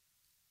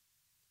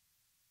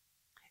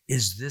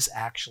 Is this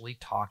actually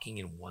talking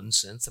in one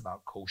sense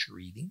about kosher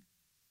eating?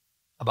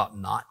 About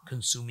not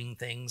consuming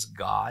things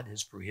God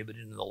has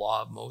prohibited in the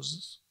law of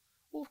Moses?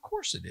 Well, of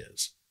course it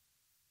is.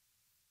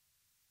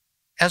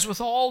 As with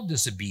all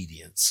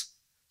disobedience,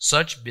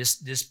 such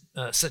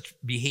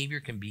behavior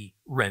can be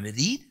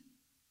remedied.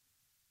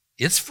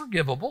 It's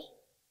forgivable.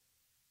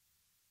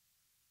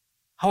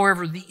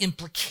 However, the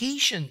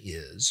implication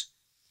is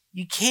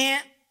you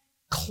can't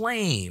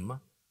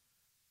claim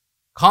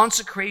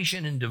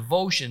consecration and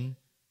devotion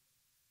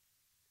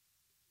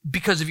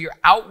because of your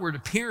outward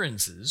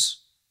appearances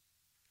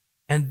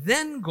and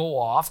then go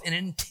off and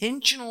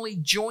intentionally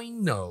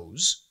join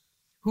those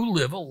who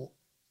live a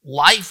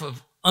life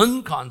of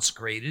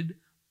unconsecrated,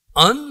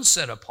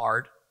 unset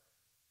apart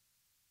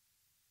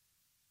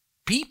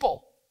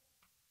people.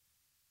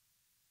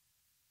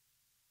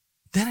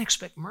 Then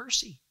expect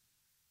mercy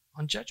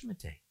on Judgment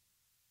Day.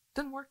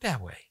 Doesn't work that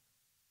way.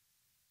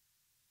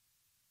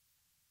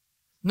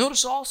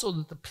 Notice also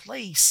that the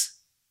place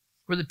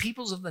where the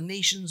peoples of the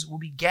nations will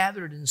be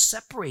gathered and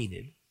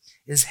separated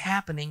is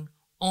happening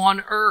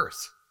on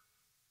earth,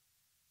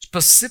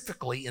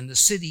 specifically in the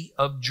city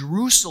of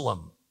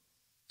Jerusalem.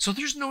 So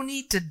there's no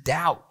need to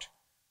doubt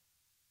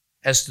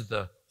as to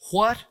the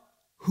what,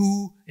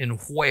 who, and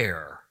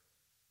where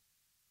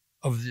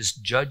of this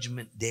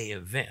Judgment Day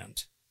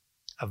event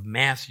of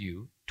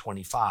Matthew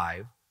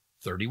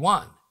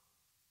 25:31.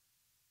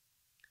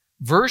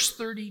 Verse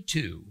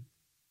 32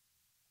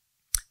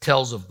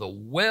 tells of the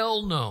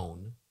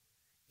well-known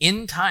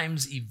end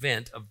times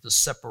event of the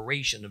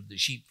separation of the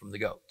sheep from the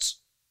goats.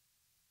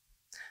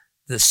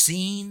 The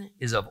scene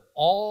is of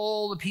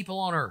all the people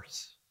on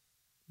earth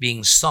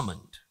being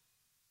summoned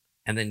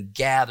and then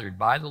gathered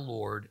by the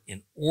Lord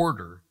in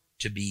order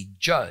to be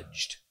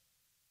judged.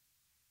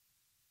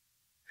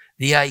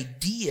 The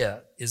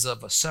idea is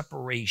of a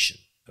separation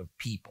of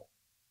people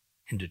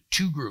into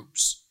two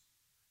groups,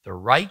 the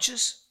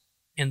righteous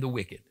and the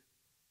wicked.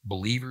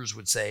 Believers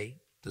would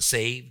say the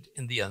saved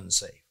and the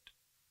unsaved.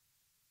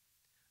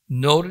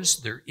 Notice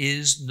there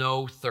is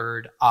no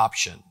third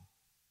option.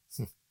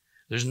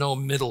 There's no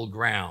middle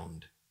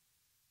ground.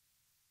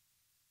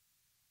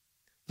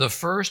 The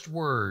first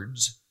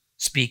words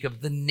speak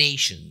of the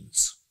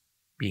nations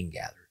being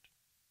gathered.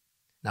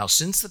 Now,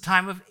 since the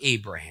time of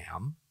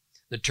Abraham,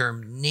 the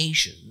term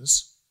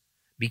nations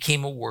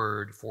became a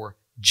word for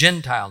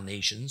Gentile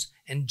nations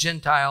and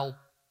Gentile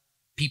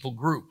people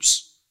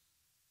groups.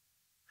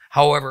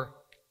 However,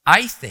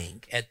 I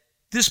think at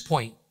this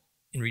point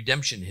in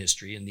redemption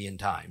history in the end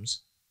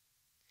times,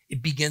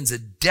 it begins a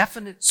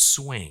definite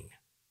swing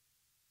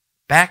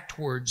back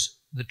towards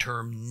the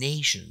term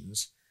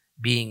nations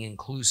being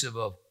inclusive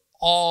of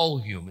all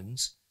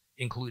humans,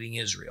 including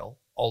Israel,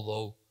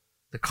 although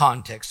the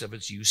context of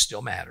its use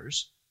still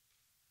matters.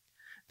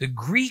 The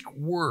Greek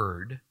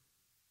word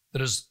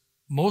that is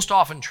most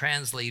often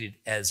translated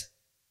as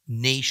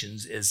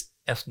nations is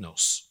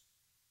ethnos.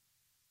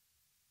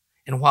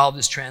 And while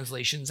this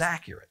translation is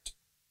accurate,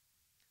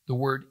 the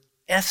word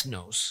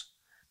ethnos,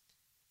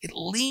 it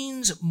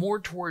leans more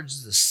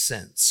towards the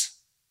sense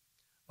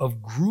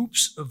of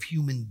groups of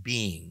human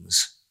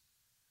beings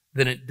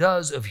than it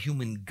does of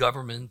human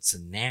governments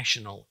and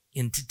national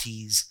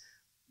entities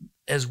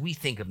as we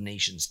think of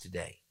nations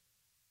today.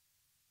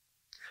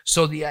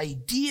 So the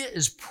idea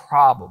is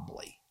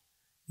probably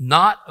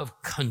not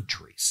of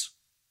countries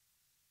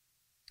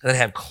that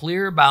have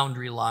clear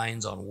boundary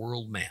lines on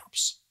world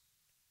maps,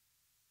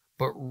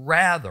 but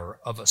rather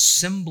of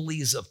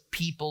assemblies of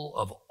people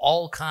of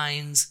all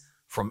kinds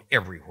from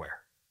everywhere.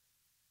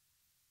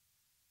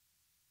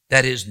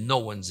 That is, no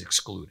one's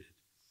excluded.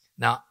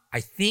 Now, I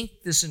think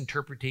this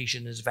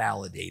interpretation is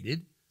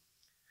validated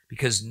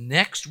because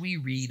next we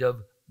read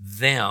of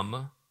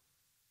them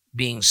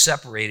being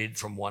separated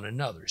from one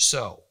another.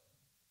 So,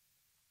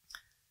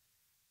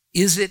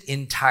 is it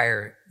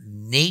entire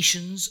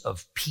nations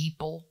of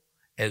people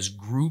as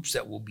groups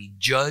that will be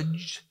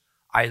judged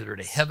either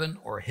to heaven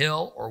or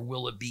hell, or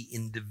will it be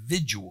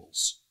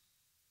individuals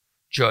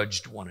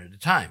judged one at a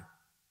time?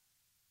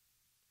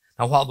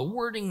 Now, while the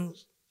wording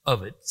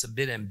of it's a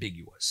bit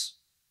ambiguous,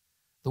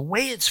 the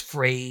way it's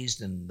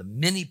phrased and the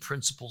many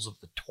principles of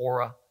the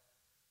Torah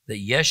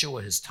that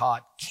Yeshua has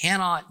taught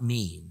cannot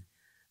mean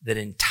that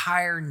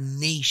entire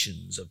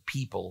nations of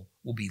people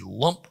will be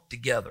lumped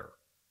together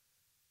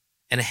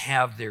and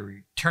have their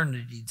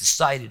eternity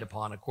decided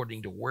upon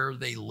according to where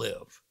they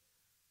live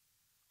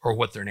or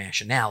what their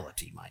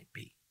nationality might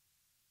be.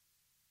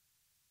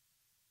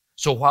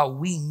 So while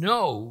we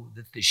know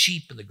that the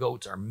sheep and the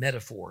goats are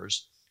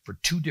metaphors for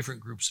two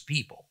different groups of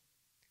people,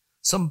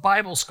 some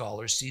Bible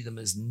scholars see them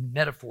as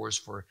metaphors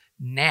for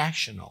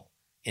national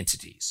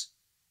entities.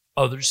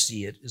 Others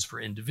see it as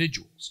for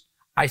individuals.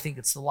 I think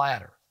it's the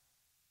latter.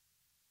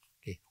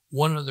 Okay,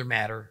 one other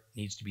matter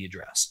needs to be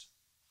addressed.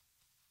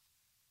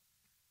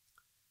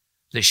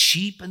 The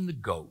sheep and the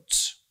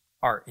goats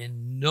are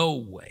in no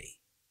way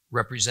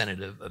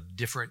representative of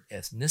different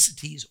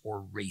ethnicities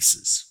or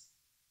races.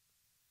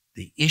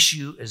 The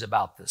issue is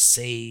about the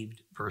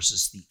saved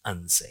versus the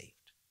unsaved.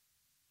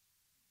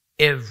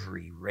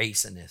 Every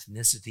race and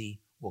ethnicity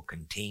will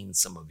contain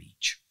some of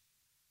each.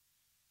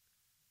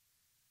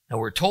 Now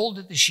we're told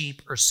that the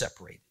sheep are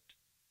separated,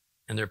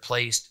 and they're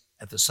placed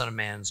at the Son of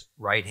Man's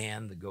right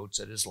hand, the goats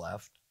at his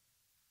left.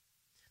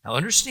 Now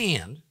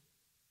understand,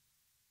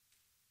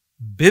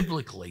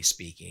 biblically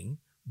speaking,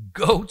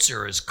 goats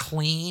are as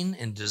clean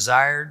and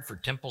desired for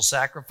temple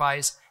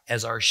sacrifice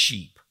as are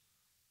sheep,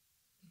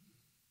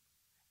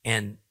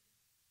 and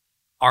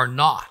are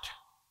not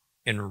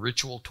in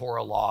ritual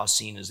Torah law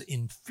seen as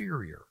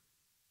inferior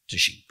to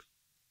sheep.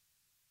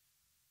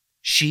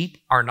 Sheep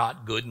are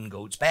not good and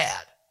goats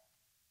bad.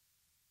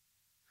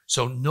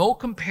 So no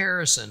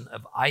comparison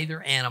of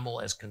either animal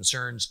as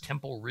concerns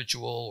temple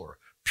ritual or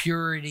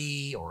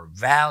purity or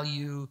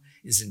value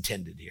is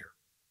intended here.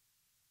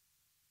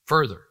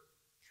 Further,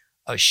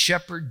 a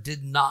shepherd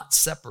did not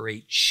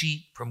separate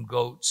sheep from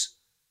goats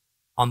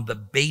on the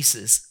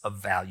basis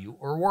of value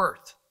or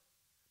worth,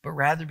 but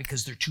rather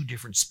because they're two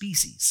different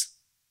species.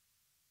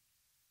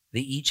 They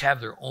each have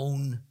their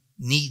own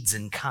needs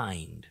in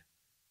kind.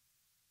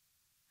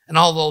 And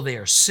although they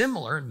are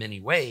similar in many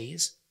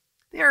ways,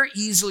 they are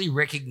easily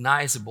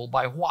recognizable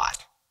by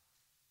what?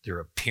 Their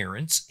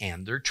appearance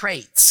and their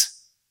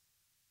traits.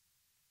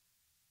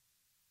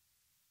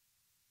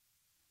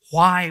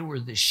 Why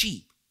were the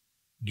sheep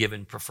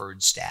given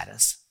preferred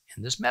status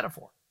in this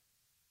metaphor?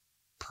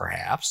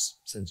 Perhaps,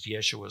 since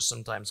Yeshua is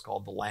sometimes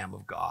called the Lamb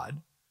of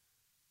God,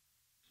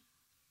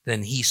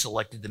 then he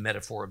selected the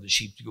metaphor of the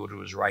sheep to go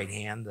to his right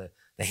hand,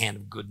 the hand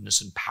of goodness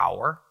and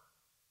power,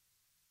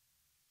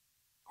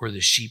 where the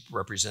sheep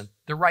represent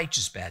the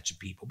righteous batch of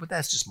people, but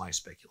that's just my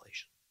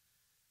speculation.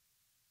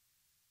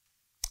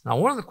 Now,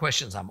 one of the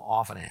questions I'm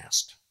often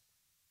asked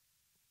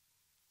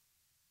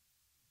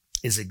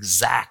is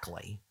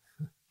exactly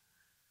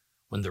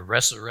when the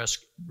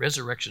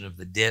resurrection of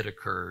the dead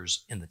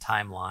occurs in the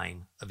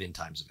timeline of end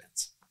times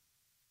events.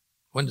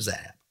 When does that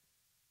happen?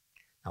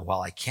 Now,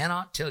 while I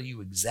cannot tell you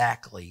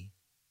exactly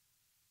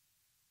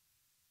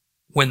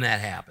when that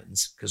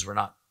happens, because we're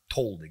not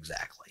told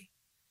exactly,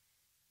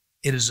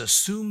 it is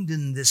assumed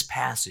in this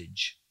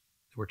passage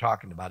that we're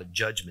talking about at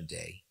Judgment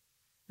Day,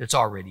 it's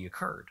already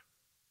occurred.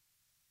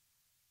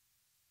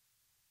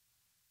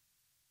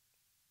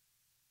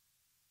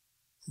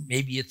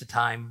 Maybe at the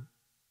time,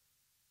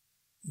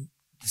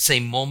 the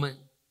same moment,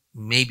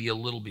 maybe a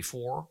little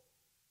before,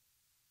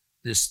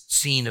 this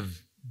scene of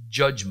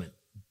judgment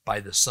by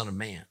the Son of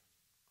Man.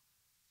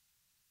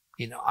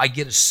 I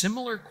get a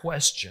similar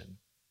question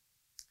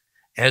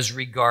as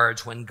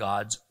regards when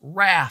God's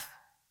wrath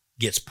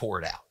gets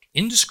poured out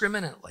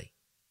indiscriminately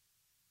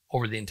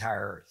over the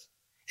entire earth.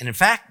 And in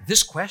fact,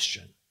 this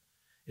question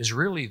is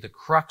really the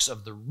crux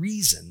of the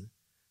reason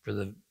for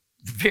the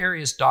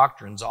various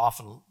doctrines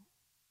often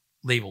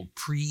labeled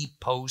pre,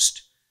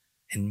 post,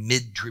 and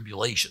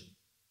mid-tribulation.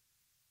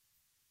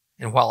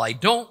 And while I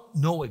don't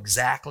know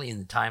exactly in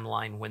the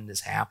timeline when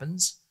this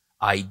happens,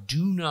 I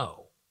do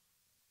know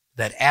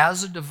that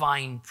as a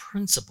divine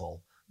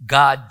principle,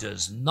 God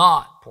does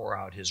not pour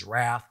out his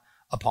wrath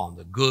upon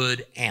the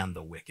good and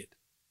the wicked.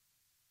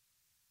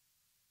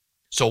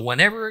 So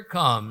whenever it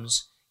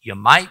comes, you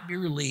might be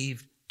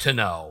relieved to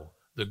know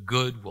the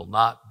good will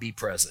not be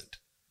present.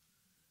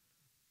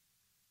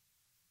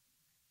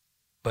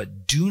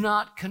 But do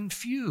not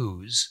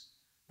confuse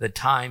the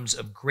times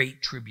of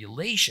great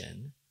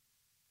tribulation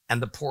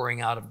and the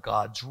pouring out of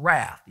God's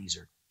wrath. These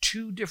are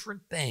two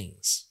different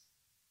things.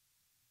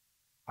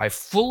 I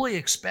fully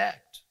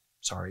expect,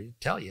 sorry to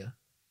tell you,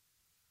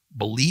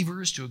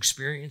 believers to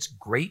experience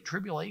great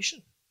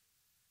tribulation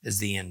as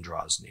the end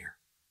draws near.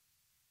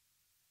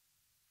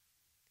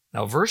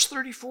 Now, verse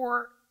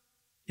 34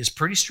 is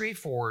pretty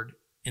straightforward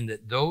in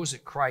that those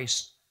at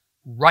Christ's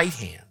right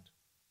hand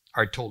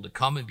are told to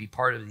come and be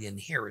part of the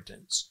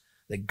inheritance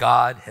that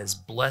God has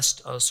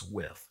blessed us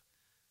with.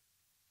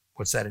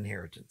 What's that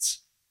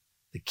inheritance?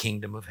 The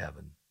kingdom of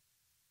heaven.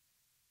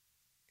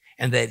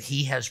 And that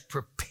he has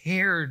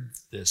prepared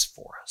this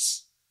for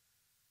us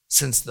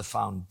since the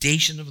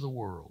foundation of the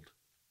world,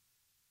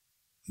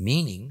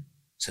 meaning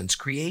since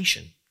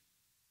creation.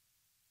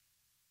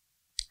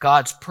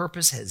 God's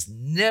purpose has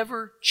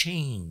never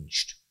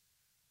changed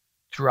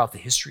throughout the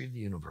history of the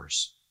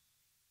universe.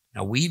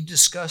 Now, we've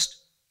discussed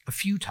a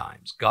few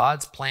times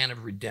God's plan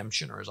of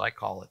redemption, or as I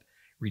call it,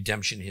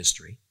 redemption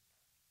history,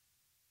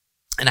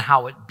 and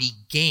how it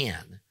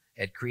began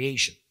at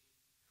creation.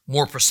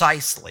 More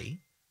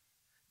precisely,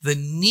 the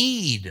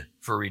need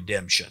for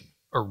redemption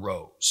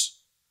arose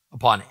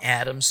upon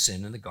Adam's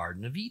sin in the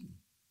Garden of Eden.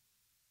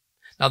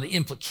 Now, the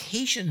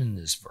implication in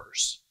this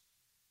verse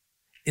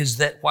is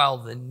that while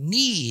the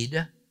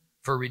need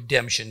for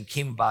redemption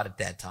came about at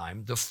that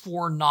time, the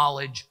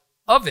foreknowledge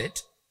of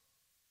it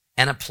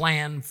and a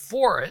plan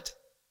for it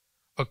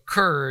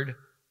occurred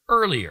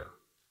earlier.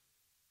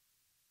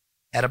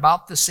 At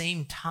about the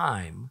same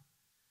time,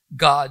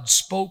 God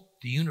spoke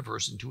the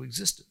universe into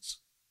existence.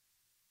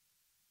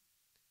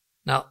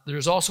 Now,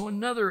 there's also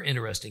another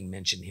interesting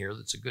mention here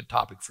that's a good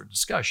topic for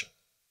discussion.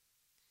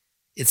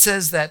 It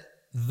says that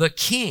the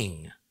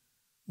king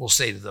will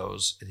say to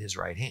those at his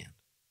right hand,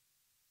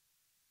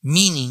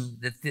 meaning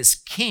that this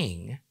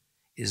king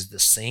is the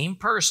same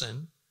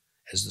person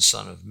as the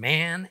Son of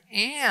Man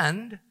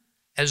and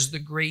as the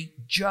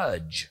great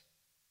judge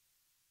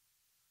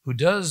who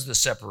does the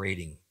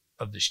separating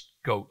of the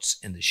goats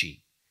and the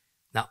sheep.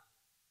 Now,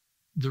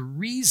 the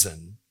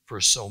reason for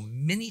so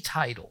many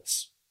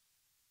titles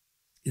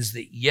is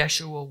that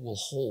Yeshua will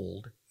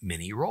hold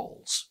many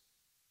roles.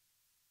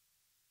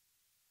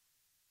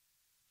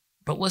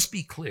 But let's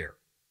be clear.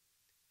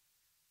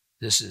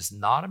 This is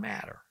not a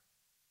matter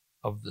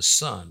of the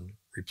Son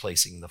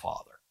replacing the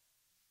Father.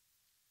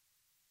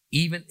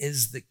 Even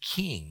as the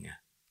King,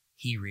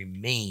 he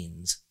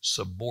remains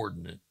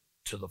subordinate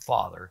to the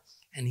Father,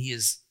 and he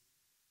is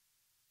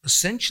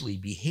essentially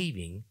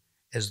behaving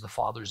as the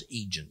Father's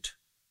agent.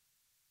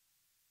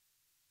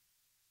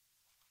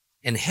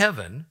 In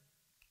heaven,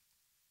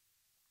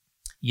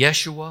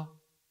 Yeshua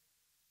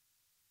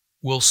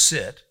will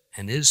sit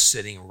and is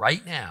sitting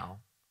right now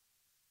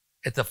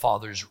at the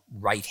Father's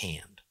right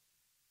hand,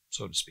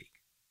 so to speak.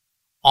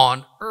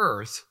 On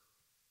earth,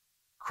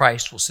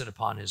 Christ will sit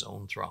upon his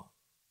own throne.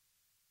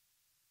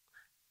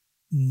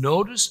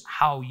 Notice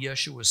how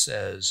Yeshua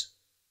says,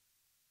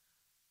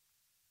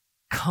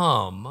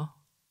 "Come,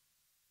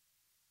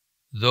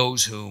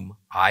 those whom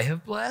I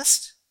have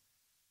blessed?"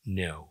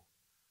 No.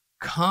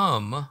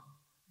 "Come,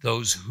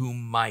 those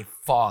whom my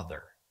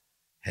Father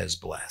has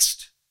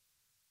blessed."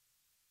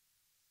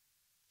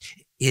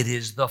 It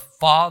is the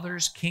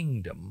Father's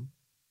kingdom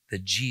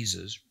that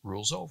Jesus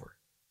rules over.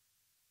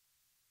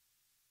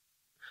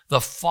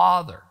 The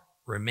Father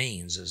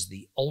remains as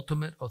the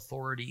ultimate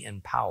authority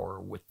and power,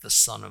 with the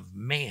Son of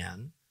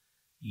Man,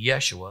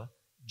 Yeshua,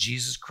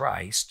 Jesus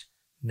Christ,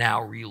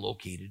 now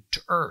relocated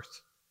to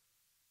earth.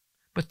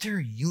 But their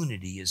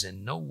unity is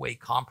in no way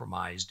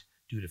compromised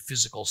due to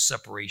physical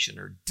separation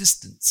or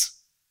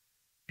distance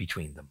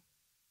between them.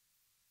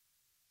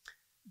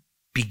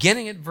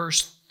 Beginning at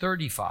verse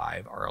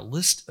 35 are a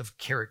list of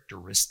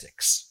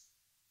characteristics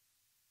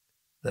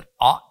that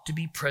ought to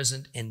be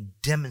present and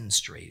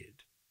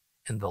demonstrated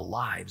in the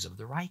lives of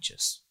the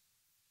righteous.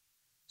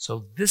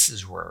 So this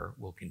is where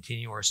we'll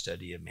continue our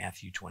study of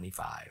Matthew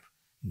 25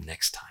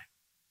 next time.